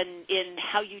in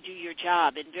how you do your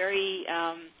job and very,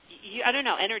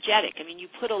 energetic. I mean, you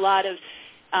put a lot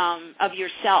of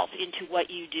yourself into what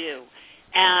you do.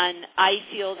 And I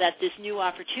feel that this new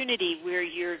opportunity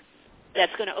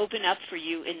that's going to open up for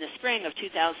you in the spring of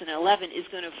 2011 is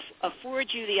going to afford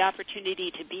you the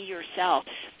opportunity to be yourself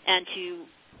and to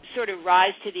sort of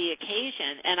rise to the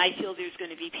occasion. And I feel there's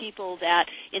going to be people that,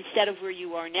 instead of where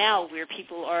you are now, where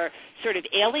people are sort of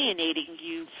alienating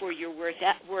you for your work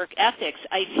ethics,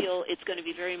 I feel it's going to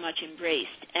be very much embraced.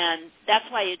 And that's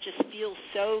why it just feels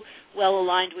so well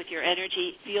aligned with your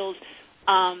energy. It feels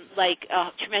like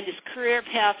a tremendous career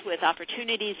path with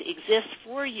opportunities exist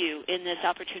for you in this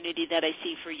opportunity that I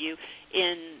see for you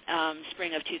in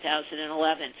spring of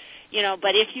 2011.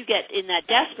 But if you get in that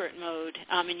desperate mode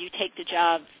and you take the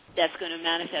job that's going to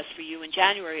manifest for you in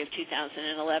January of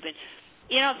 2011,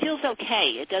 it feels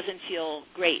okay. It doesn't feel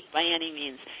great by any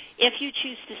means. If you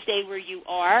choose to stay where you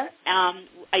are,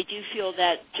 I do feel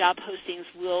that job postings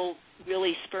will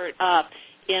really spurt up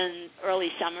in early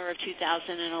summer of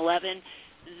 2011.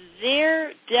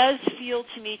 There does feel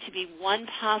to me to be one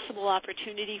possible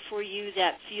opportunity for you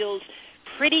that feels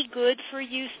pretty good for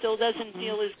you, still doesn't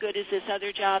feel as good as this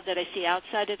other job that I see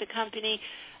outside of the company.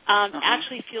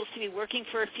 Actually feels to me working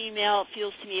for a female,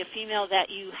 feels to me a female that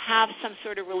you have some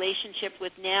sort of relationship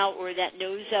with now or that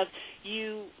knows of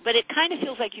you, but it kind of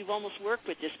feels like you've almost worked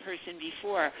with this person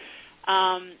before.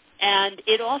 And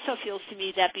it also feels to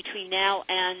me that between now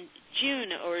and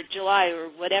June or July or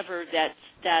whatever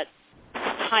that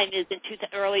time is in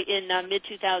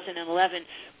mid-2011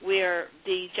 where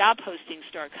the job postings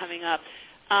start coming up,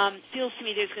 feels to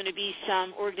me there's going to be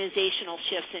some organizational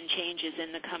shifts and changes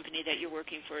in the company that you're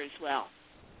working for as well.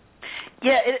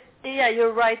 Yeah,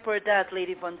 you're right for that,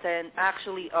 Lady Fontaine.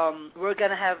 Actually, we're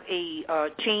going to have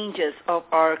changes of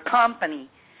our company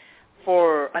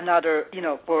for another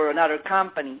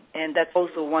company, and that's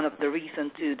also one of the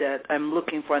reasons too that I'm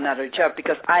looking for another job,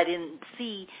 because I didn't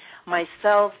see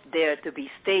myself there to be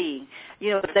staying.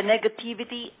 The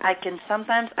negativity, I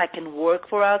can work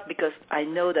for out, because I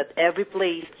know that every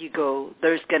place you go,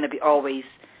 there's going to be always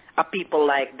a people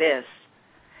like this.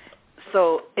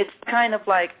 So it's kind of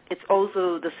like, it's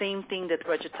also the same thing that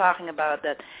what you're talking about,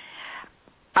 that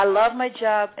I love my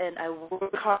job and I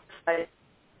work hard. I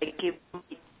give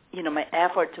my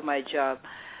effort to my job,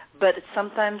 but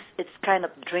sometimes it's kind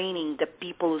of draining the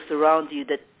people who surround you,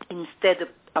 that instead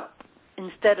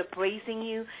of praising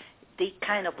you, they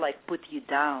kind of like put you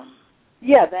down.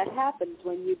 Yeah, that happens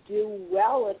when you do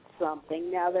well at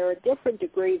something. Now, there are different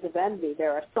degrees of envy.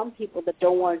 There are some people that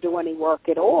don't want to do any work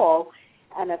at all,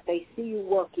 and if they see you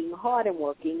working hard and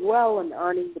working well and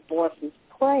earning the boss's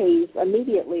praise,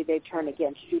 immediately they turn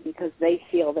against you because they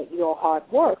feel that your hard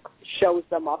work shows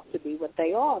them up to be what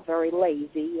they are, very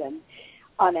lazy and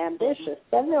unambitious.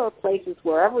 Then there are places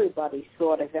where everybody's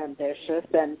sort of ambitious,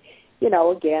 and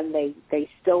again, they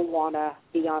still want to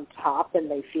be on top, and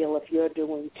they feel if you're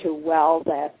doing too well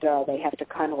that they have to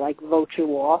kind of like vote you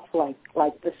off,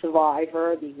 like The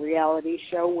Survivor, the reality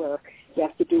show where you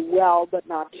have to do well but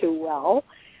not too well.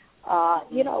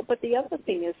 But the other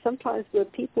thing is sometimes where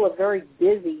people are very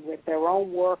busy with their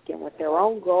own work and with their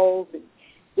own goals and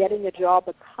getting a job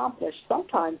accomplished,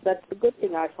 sometimes that's the good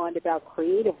thing I find about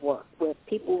creative work, where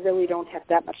people really don't have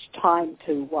that much time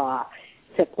to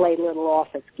play little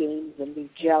office games and be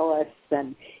jealous,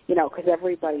 and because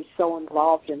everybody's so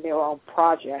involved in their own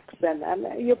projects, and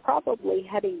you're probably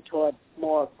heading toward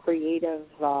more creative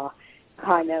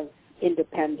kind of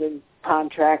independent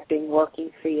contracting, working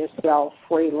for yourself,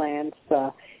 freelance.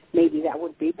 Maybe that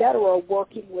would be better, or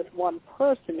working with one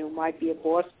person who might be a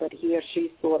boss, but he or she's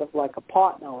sort of like a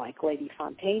partner, like Lady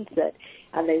Fontaine said,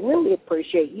 and they really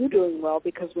appreciate you doing well,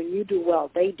 because when you do well,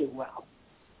 they do well.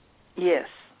 Yes.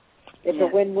 It's a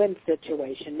win-win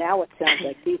situation. Now it sounds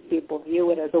like these people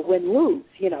view it as a win-lose.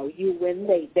 You win,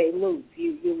 they lose.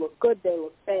 You look good, they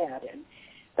look bad, and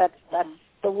that's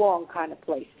the wrong kind of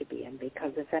place to be in,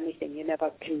 because if anything, you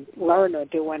never can learn or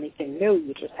do anything new.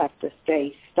 You just have to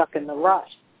stay stuck in the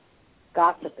rush,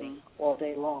 gossiping all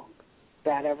day long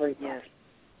about everybody.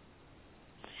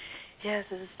 Yes,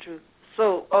 this is true.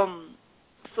 So,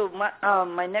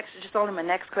 my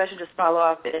next question, just follow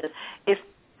up, is if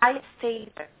I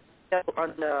stay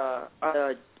on the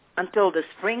until the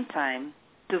springtime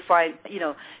to find,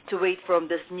 to wait from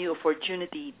this new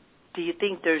opportunity, do you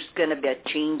think there's going to be a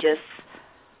changes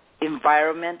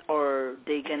environment, or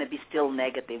they going to be still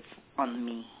negative on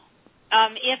me?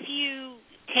 If you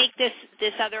take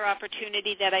this other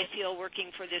opportunity that I feel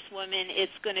working for this woman,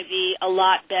 it's going to be a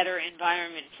lot better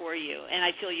environment for you, and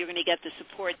I feel you're going to get the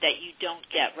support that you don't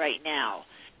get right now.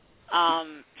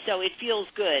 So it feels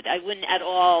good. I wouldn't at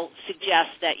all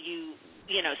suggest that you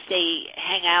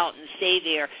hang out and stay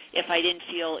there if I didn't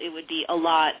feel it would be a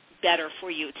lot better for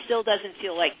you. It still doesn't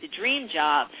feel like the dream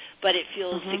job, but it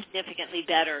feels significantly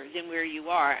better than where you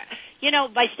are.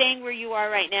 By staying where you are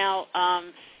right now,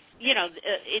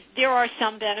 there are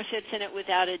some benefits in it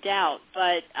without a doubt,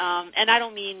 but and I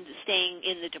don't mean staying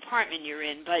in the department you're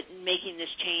in, but making this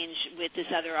change with this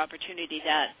other opportunity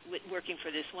with working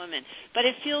for this woman. But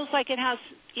it feels like it has,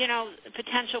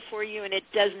 potential for you, and it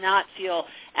does not feel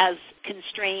as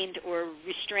constrained or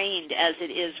restrained as it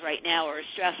is right now, or as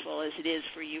stressful as it is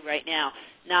for you right now.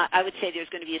 I would say there's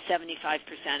going to be a 75%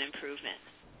 improvement.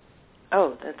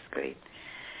 Oh, that's great.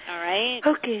 All right.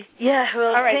 Okay. Yeah.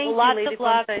 Well, all right. Thank lots you, Lady of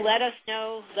luck. Fontaine. Let us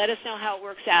know how it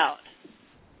works out.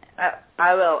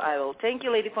 I will. Thank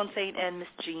you, Lady Fontaine and Miss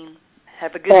Jean.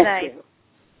 Have a good night. You.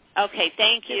 Okay.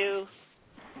 Thank you.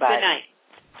 Bye. Good night.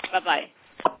 Bye-bye.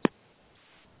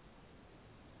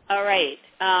 All right.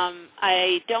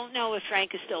 I don't know if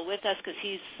Frank is still with us because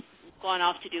he's gone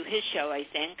off to do his show, I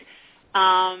think.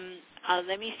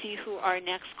 Let me see who our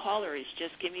next caller is.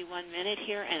 Just give me 1 minute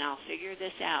here, and I'll figure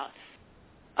this out.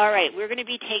 All right, we're going to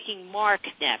be taking Mark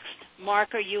next.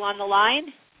 Mark, are you on the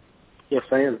line? Yes,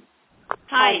 I am.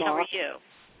 Hi, how are you?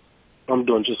 I'm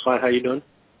doing just fine. How are you doing?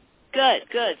 Good.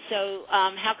 So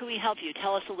how can we help you?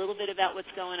 Tell us a little bit about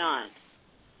what's going on.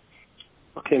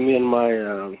 Okay, me and my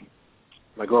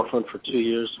girlfriend for 2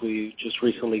 years, we just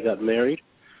recently got married.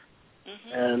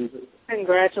 And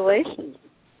congratulations.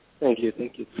 Thank you.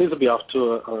 Seems to be off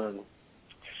to a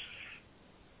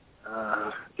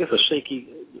shaky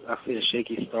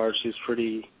start. She's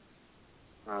pretty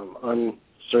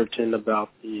uncertain about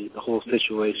the whole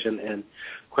situation and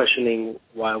questioning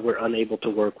why we're unable to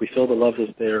work. We feel the love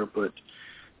is there, but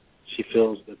she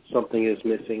feels that something is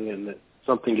missing and that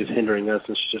something is hindering us,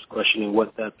 and she's just questioning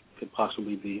what that could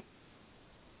possibly be.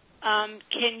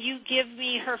 Can you give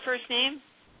me her first name?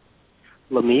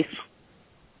 Lamise.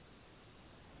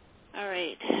 All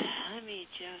right. Let me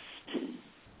just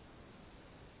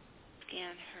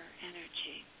scan her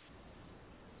energy.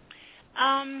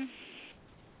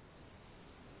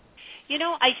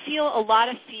 I feel a lot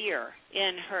of fear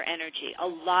in her energy, a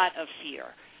lot of fear.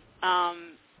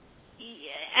 And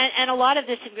a lot of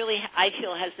this really, I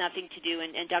feel, has nothing to do,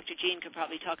 and Dr. Jean could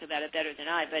probably talk about it better than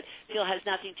I, but feel has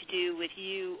nothing to do with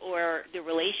you or the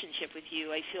relationship with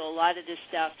you. I feel a lot of this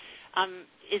stuff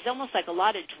is almost like a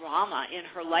lot of drama in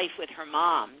her life with her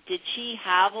mom. Did she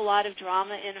have a lot of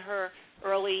drama in her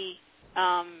early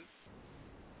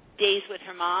days with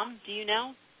her mom? Do you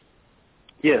know?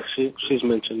 Yes, she's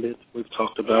mentioned it. We've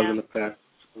talked about it in the past.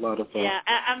 A lot of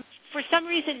for some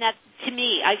reason, that to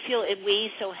me, I feel it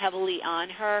weighs so heavily on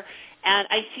her, and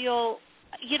I feel,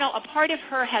 a part of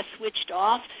her has switched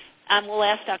off. We'll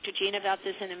ask Dr. Jean about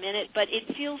this in a minute, but it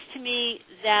feels to me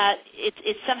that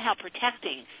it's somehow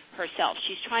protecting herself.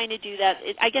 She's trying to do that.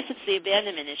 I guess it's the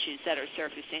abandonment issues that are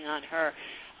surfacing on her.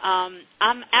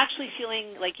 I'm actually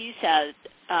feeling, like you said,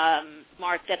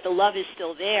 Mark, that the love is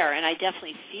still there, and I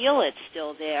definitely feel it's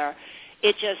still there.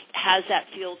 It just has that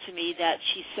feel to me that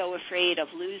she's so afraid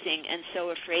of losing and so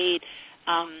afraid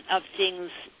of things,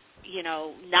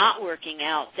 not working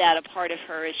out, that a part of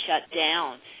her is shut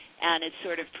down, and it's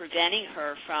sort of preventing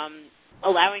her from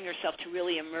allowing herself to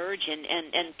really emerge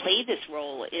and play this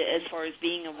role as far as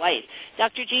being a wife.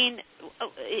 Dr. Jean,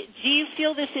 do you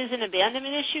feel this is an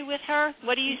abandonment issue with her?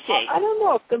 What do you see? I don't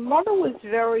know. If the mother was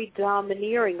very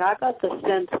domineering, I got the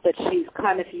sense that she's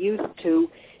kind of used to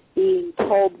being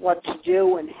told what to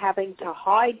do and having to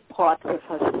hide parts of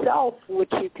herself, which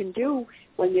you can do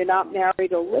when you're not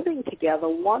married or living together.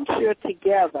 Once you're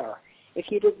together,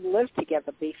 if you didn't live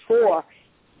together before,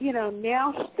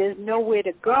 now there's nowhere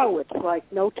to go. It's like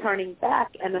no turning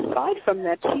back. And aside from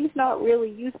that, she's not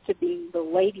really used to being the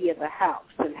lady of the house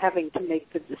and having to make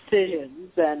the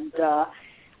decisions. And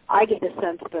I get a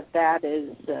sense that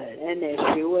is an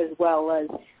issue, as well as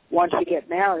once you get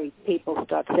married, people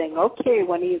start saying, okay,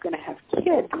 when are you going to have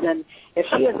kids? And if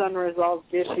she has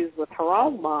unresolved issues with her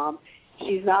own mom,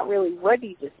 she's not really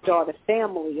ready to start a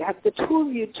family. Have the two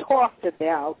of you talked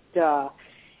about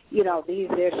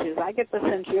these issues? I get the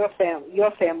sense your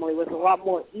family was a lot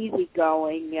more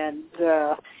easygoing, and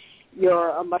you're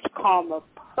a much calmer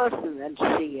person than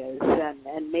she is,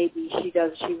 and maybe she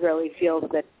really feels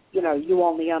that you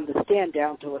only understand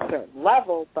down to a certain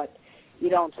level, but you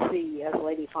don't see, as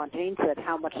Lady Fontaine said,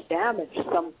 how much damage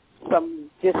some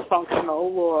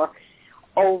dysfunctional or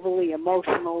overly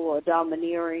emotional or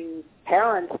domineering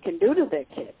parents can do to their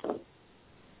kids.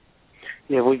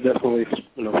 Yeah, we definitely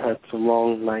had some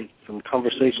long nights and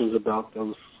conversations about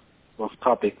those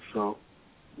topics. So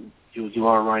you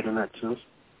are right in that sense.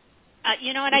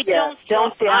 And I don't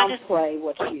downplay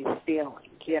what she's feeling.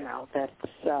 That's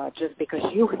just because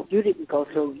you didn't go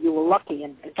through, you were lucky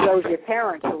and chose your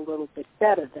parents a little bit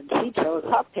better than she chose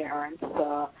her parents.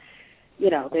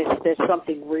 There's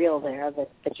something real there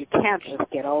that you can't just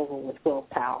get over with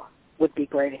willpower. Would be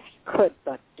great if you could,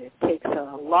 but it takes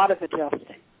a lot of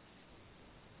adjusting.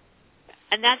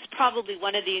 And that's probably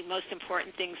one of the most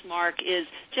important things, Mark, is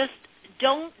just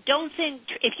don't think,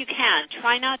 if you can,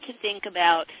 try not to think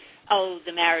about,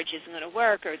 the marriage isn't going to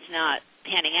work or it's not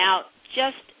panning out.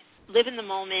 Just live in the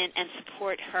moment and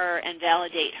support her and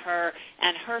validate her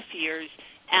and her fears.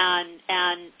 And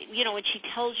when she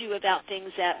tells you about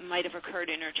things that might have occurred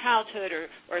in her childhood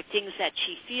or things that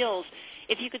she feels,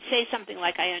 if you could say something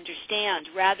like, I understand,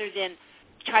 rather than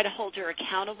try to hold her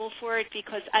accountable for it,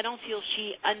 because I don't feel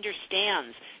she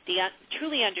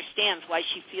truly understands why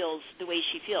she feels the way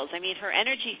she feels. I mean, her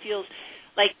energy feels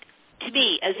like, to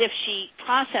me, as if she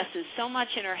processes so much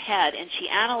in her head and she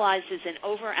analyzes and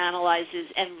overanalyzes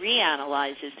and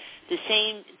reanalyzes the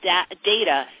same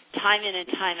data time in and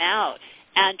time out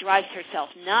and drives herself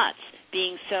nuts,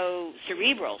 being so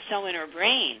cerebral, so in her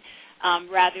brain,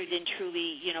 rather than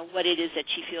truly, what it is that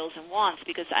she feels and wants,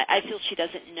 because I feel she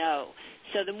doesn't know.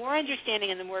 So the more understanding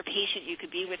and the more patient you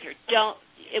could be with her,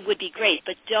 it would be great,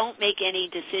 but don't make any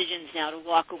decisions now to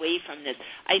walk away from this.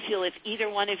 I feel if either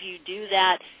one of you do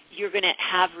that, you're going to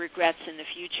have regrets in the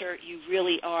future. You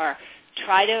really are.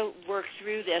 Try to work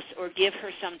through this or give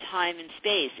her some time and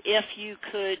space. If you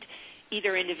could,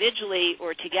 either individually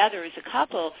or together as a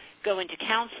couple, go into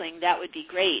counseling, that would be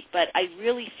great. But I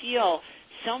really feel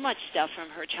so much stuff from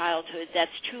her childhood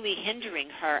that's truly hindering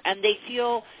her, and they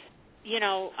feel,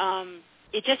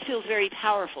 it just feels very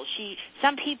powerful.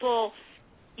 Some people,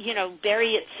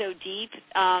 bury it so deep.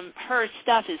 Her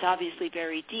stuff is obviously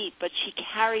very deep, but she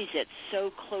carries it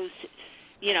so close,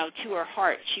 to her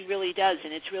heart. She really does,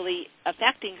 and it's really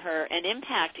affecting her and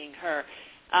impacting her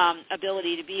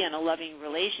ability to be in a loving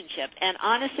relationship. And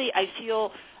honestly, I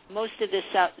feel most of this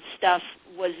stuff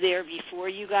was there before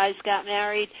you guys got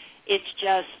married. It's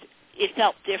just, it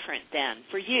felt different then.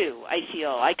 For you,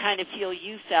 I kind of feel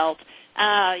you felt,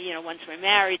 once we're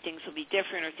married, things will be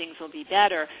different or things will be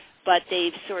better. But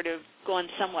they've sort of gone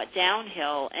somewhat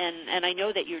downhill. And I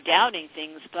know that you're doubting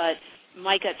things, but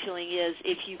my gut feeling is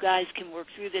if you guys can work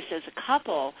through this as a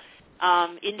couple,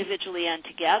 individually and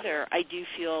together, I do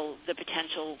feel the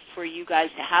potential for you guys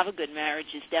to have a good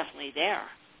marriage is definitely there.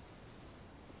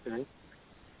 Okay.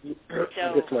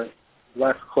 I guess my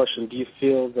last question, do you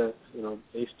feel that,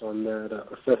 based on that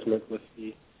assessment with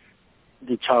the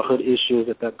childhood issues,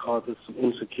 that causes some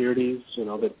insecurities,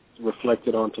 that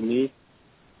reflected onto me?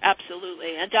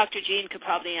 Absolutely. And Dr. Jean could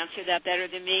probably answer that better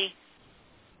than me.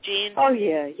 Jean? Oh,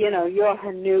 yeah. You're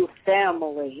her new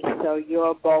family, so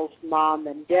you're both mom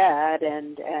and dad,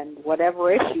 and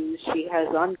whatever issues she has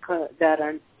that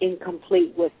are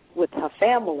incomplete with her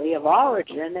family of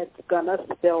origin, it's going to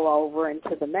spill over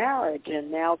into the marriage.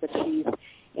 And now that she's,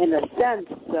 in a sense,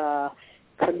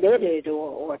 committed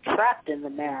or trapped in the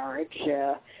marriage,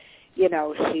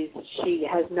 she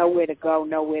has nowhere to go,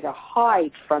 nowhere to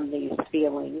hide from these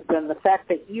feelings. And the fact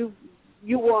that you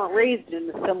weren't raised in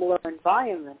a similar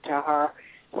environment to her,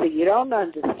 so you don't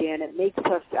understand, it makes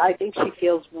her, I think she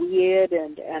feels weird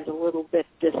and a little bit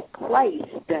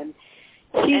displaced. And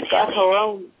she's got her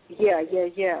own,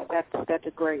 that's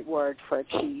a great word for it.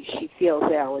 She feels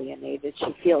alienated.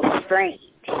 She feels strange.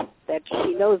 That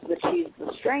she knows that she's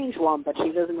the strange one, but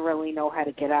she doesn't really know how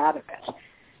to get out of it.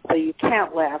 So you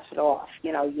can't laugh it off.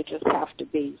 You just have to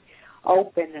be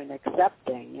open and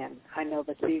accepting. And I know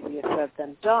that's easier said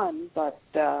than done, but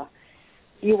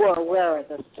you were aware of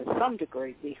this to some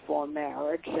degree before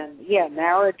marriage. And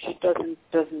marriage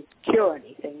doesn't cure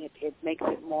anything. It makes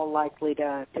it more likely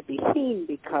to be seen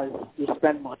because you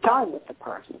spend more time with the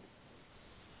person.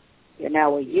 You're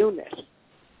now a unit.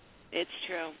 It's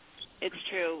true. It's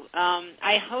true.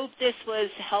 I hope this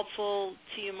was helpful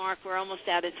to you, Mark. We're almost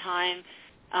out of time.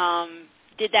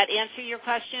 Did that answer your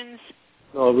questions?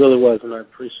 No, it really was, and I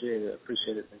appreciate it. Thank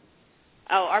you.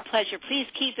 Oh, our pleasure. Please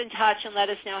keep in touch and let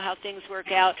us know how things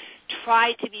work out.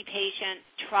 Try to be patient.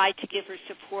 Try to give her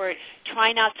support.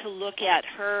 Try not to look at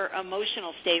her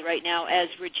emotional state right now as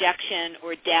rejection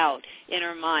or doubt in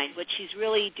her mind. What she's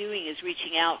really doing is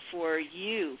reaching out for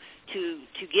you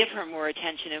to give her more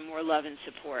attention and more love and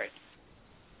support.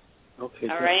 Okay.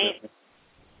 All right?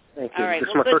 Thank you. All right. This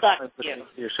is well, my good first luck time to you. listening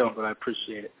to your show, but I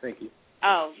appreciate it. Thank you.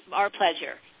 Oh, our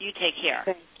pleasure. You take care.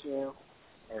 Thank you.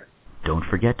 All right. Don't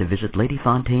forget to visit Lady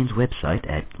Fontaine's website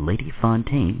at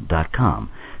ladyfontaine.com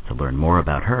to learn more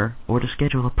about her or to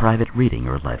schedule a private reading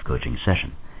or life coaching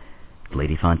session.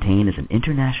 Lady Fontaine is an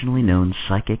internationally known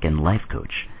psychic and life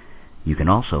coach. You can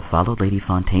also follow Lady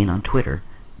Fontaine on Twitter,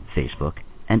 Facebook,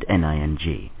 and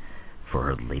NING for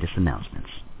her latest announcements.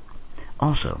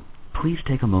 Also, please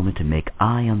take a moment to make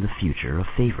Eye on the Future a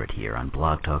favorite here on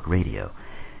Blog Talk Radio,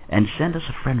 and send us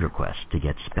a friend request to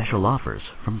get special offers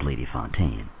from Lady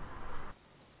Fontaine.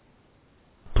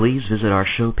 Please visit our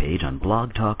show page on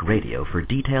Blog Talk Radio for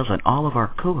details on all of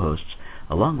our co-hosts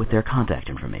along with their contact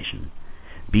information.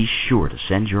 Be sure to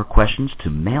send your questions to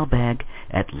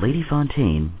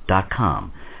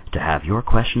mailbag@ladyfontaine.com to have your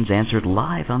questions answered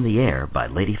live on the air by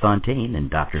Lady Fontaine and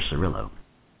Dr. Cirillo.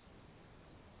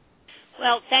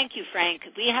 Well, thank you, Frank.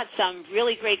 We had some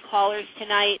really great callers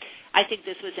tonight. I think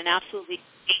this was an absolutely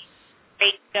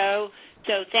great show.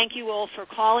 So thank you all for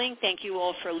calling. Thank you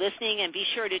all for listening. And be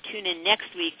sure to tune in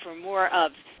next week for more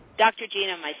of Dr. Jean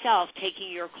and myself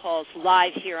taking your calls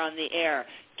live here on the air.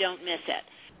 Don't miss it.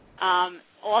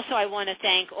 Also, I want to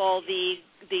thank all the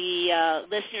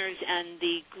listeners and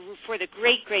for the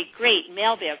great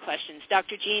mailbag questions.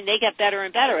 Dr. Jean, they get better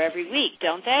and better every week,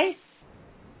 don't they?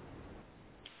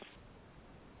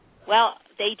 Well,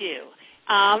 they do.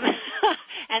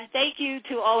 And thank you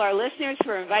to all our listeners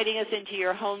for inviting us into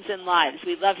your homes and lives.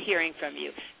 We love hearing from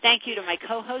you. Thank you to my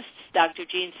co-hosts, Dr.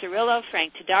 Jean Cirillo,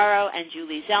 Frank Todaro, and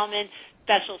Julie Zellman.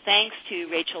 Special thanks to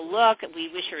Rachel Look. We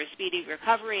wish her a speedy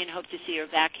recovery and hope to see her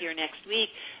back here next week.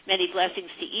 Many blessings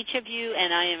to each of you,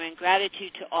 and I am in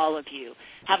gratitude to all of you.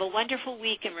 Have a wonderful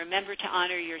week, and remember to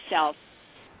honor yourself.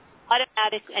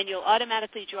 And you'll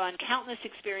automatically draw on countless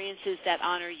experiences that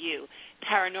honor you.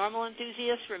 Paranormal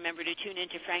enthusiasts, remember to tune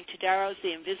into Frank Todaro's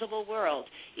The Invisible World.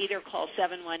 Either call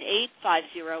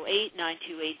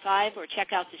 718-508-9285 or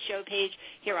check out the show page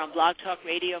here on Blog Talk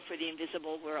Radio for The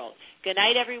Invisible World. Good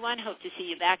night, everyone. Hope to see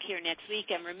you back here next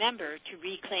week. And remember to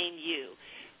reclaim you.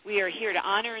 We are here to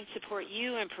honor and support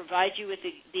you and provide you with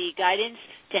the guidance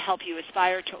to help you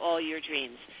aspire to all your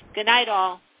dreams. Good night,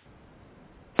 all.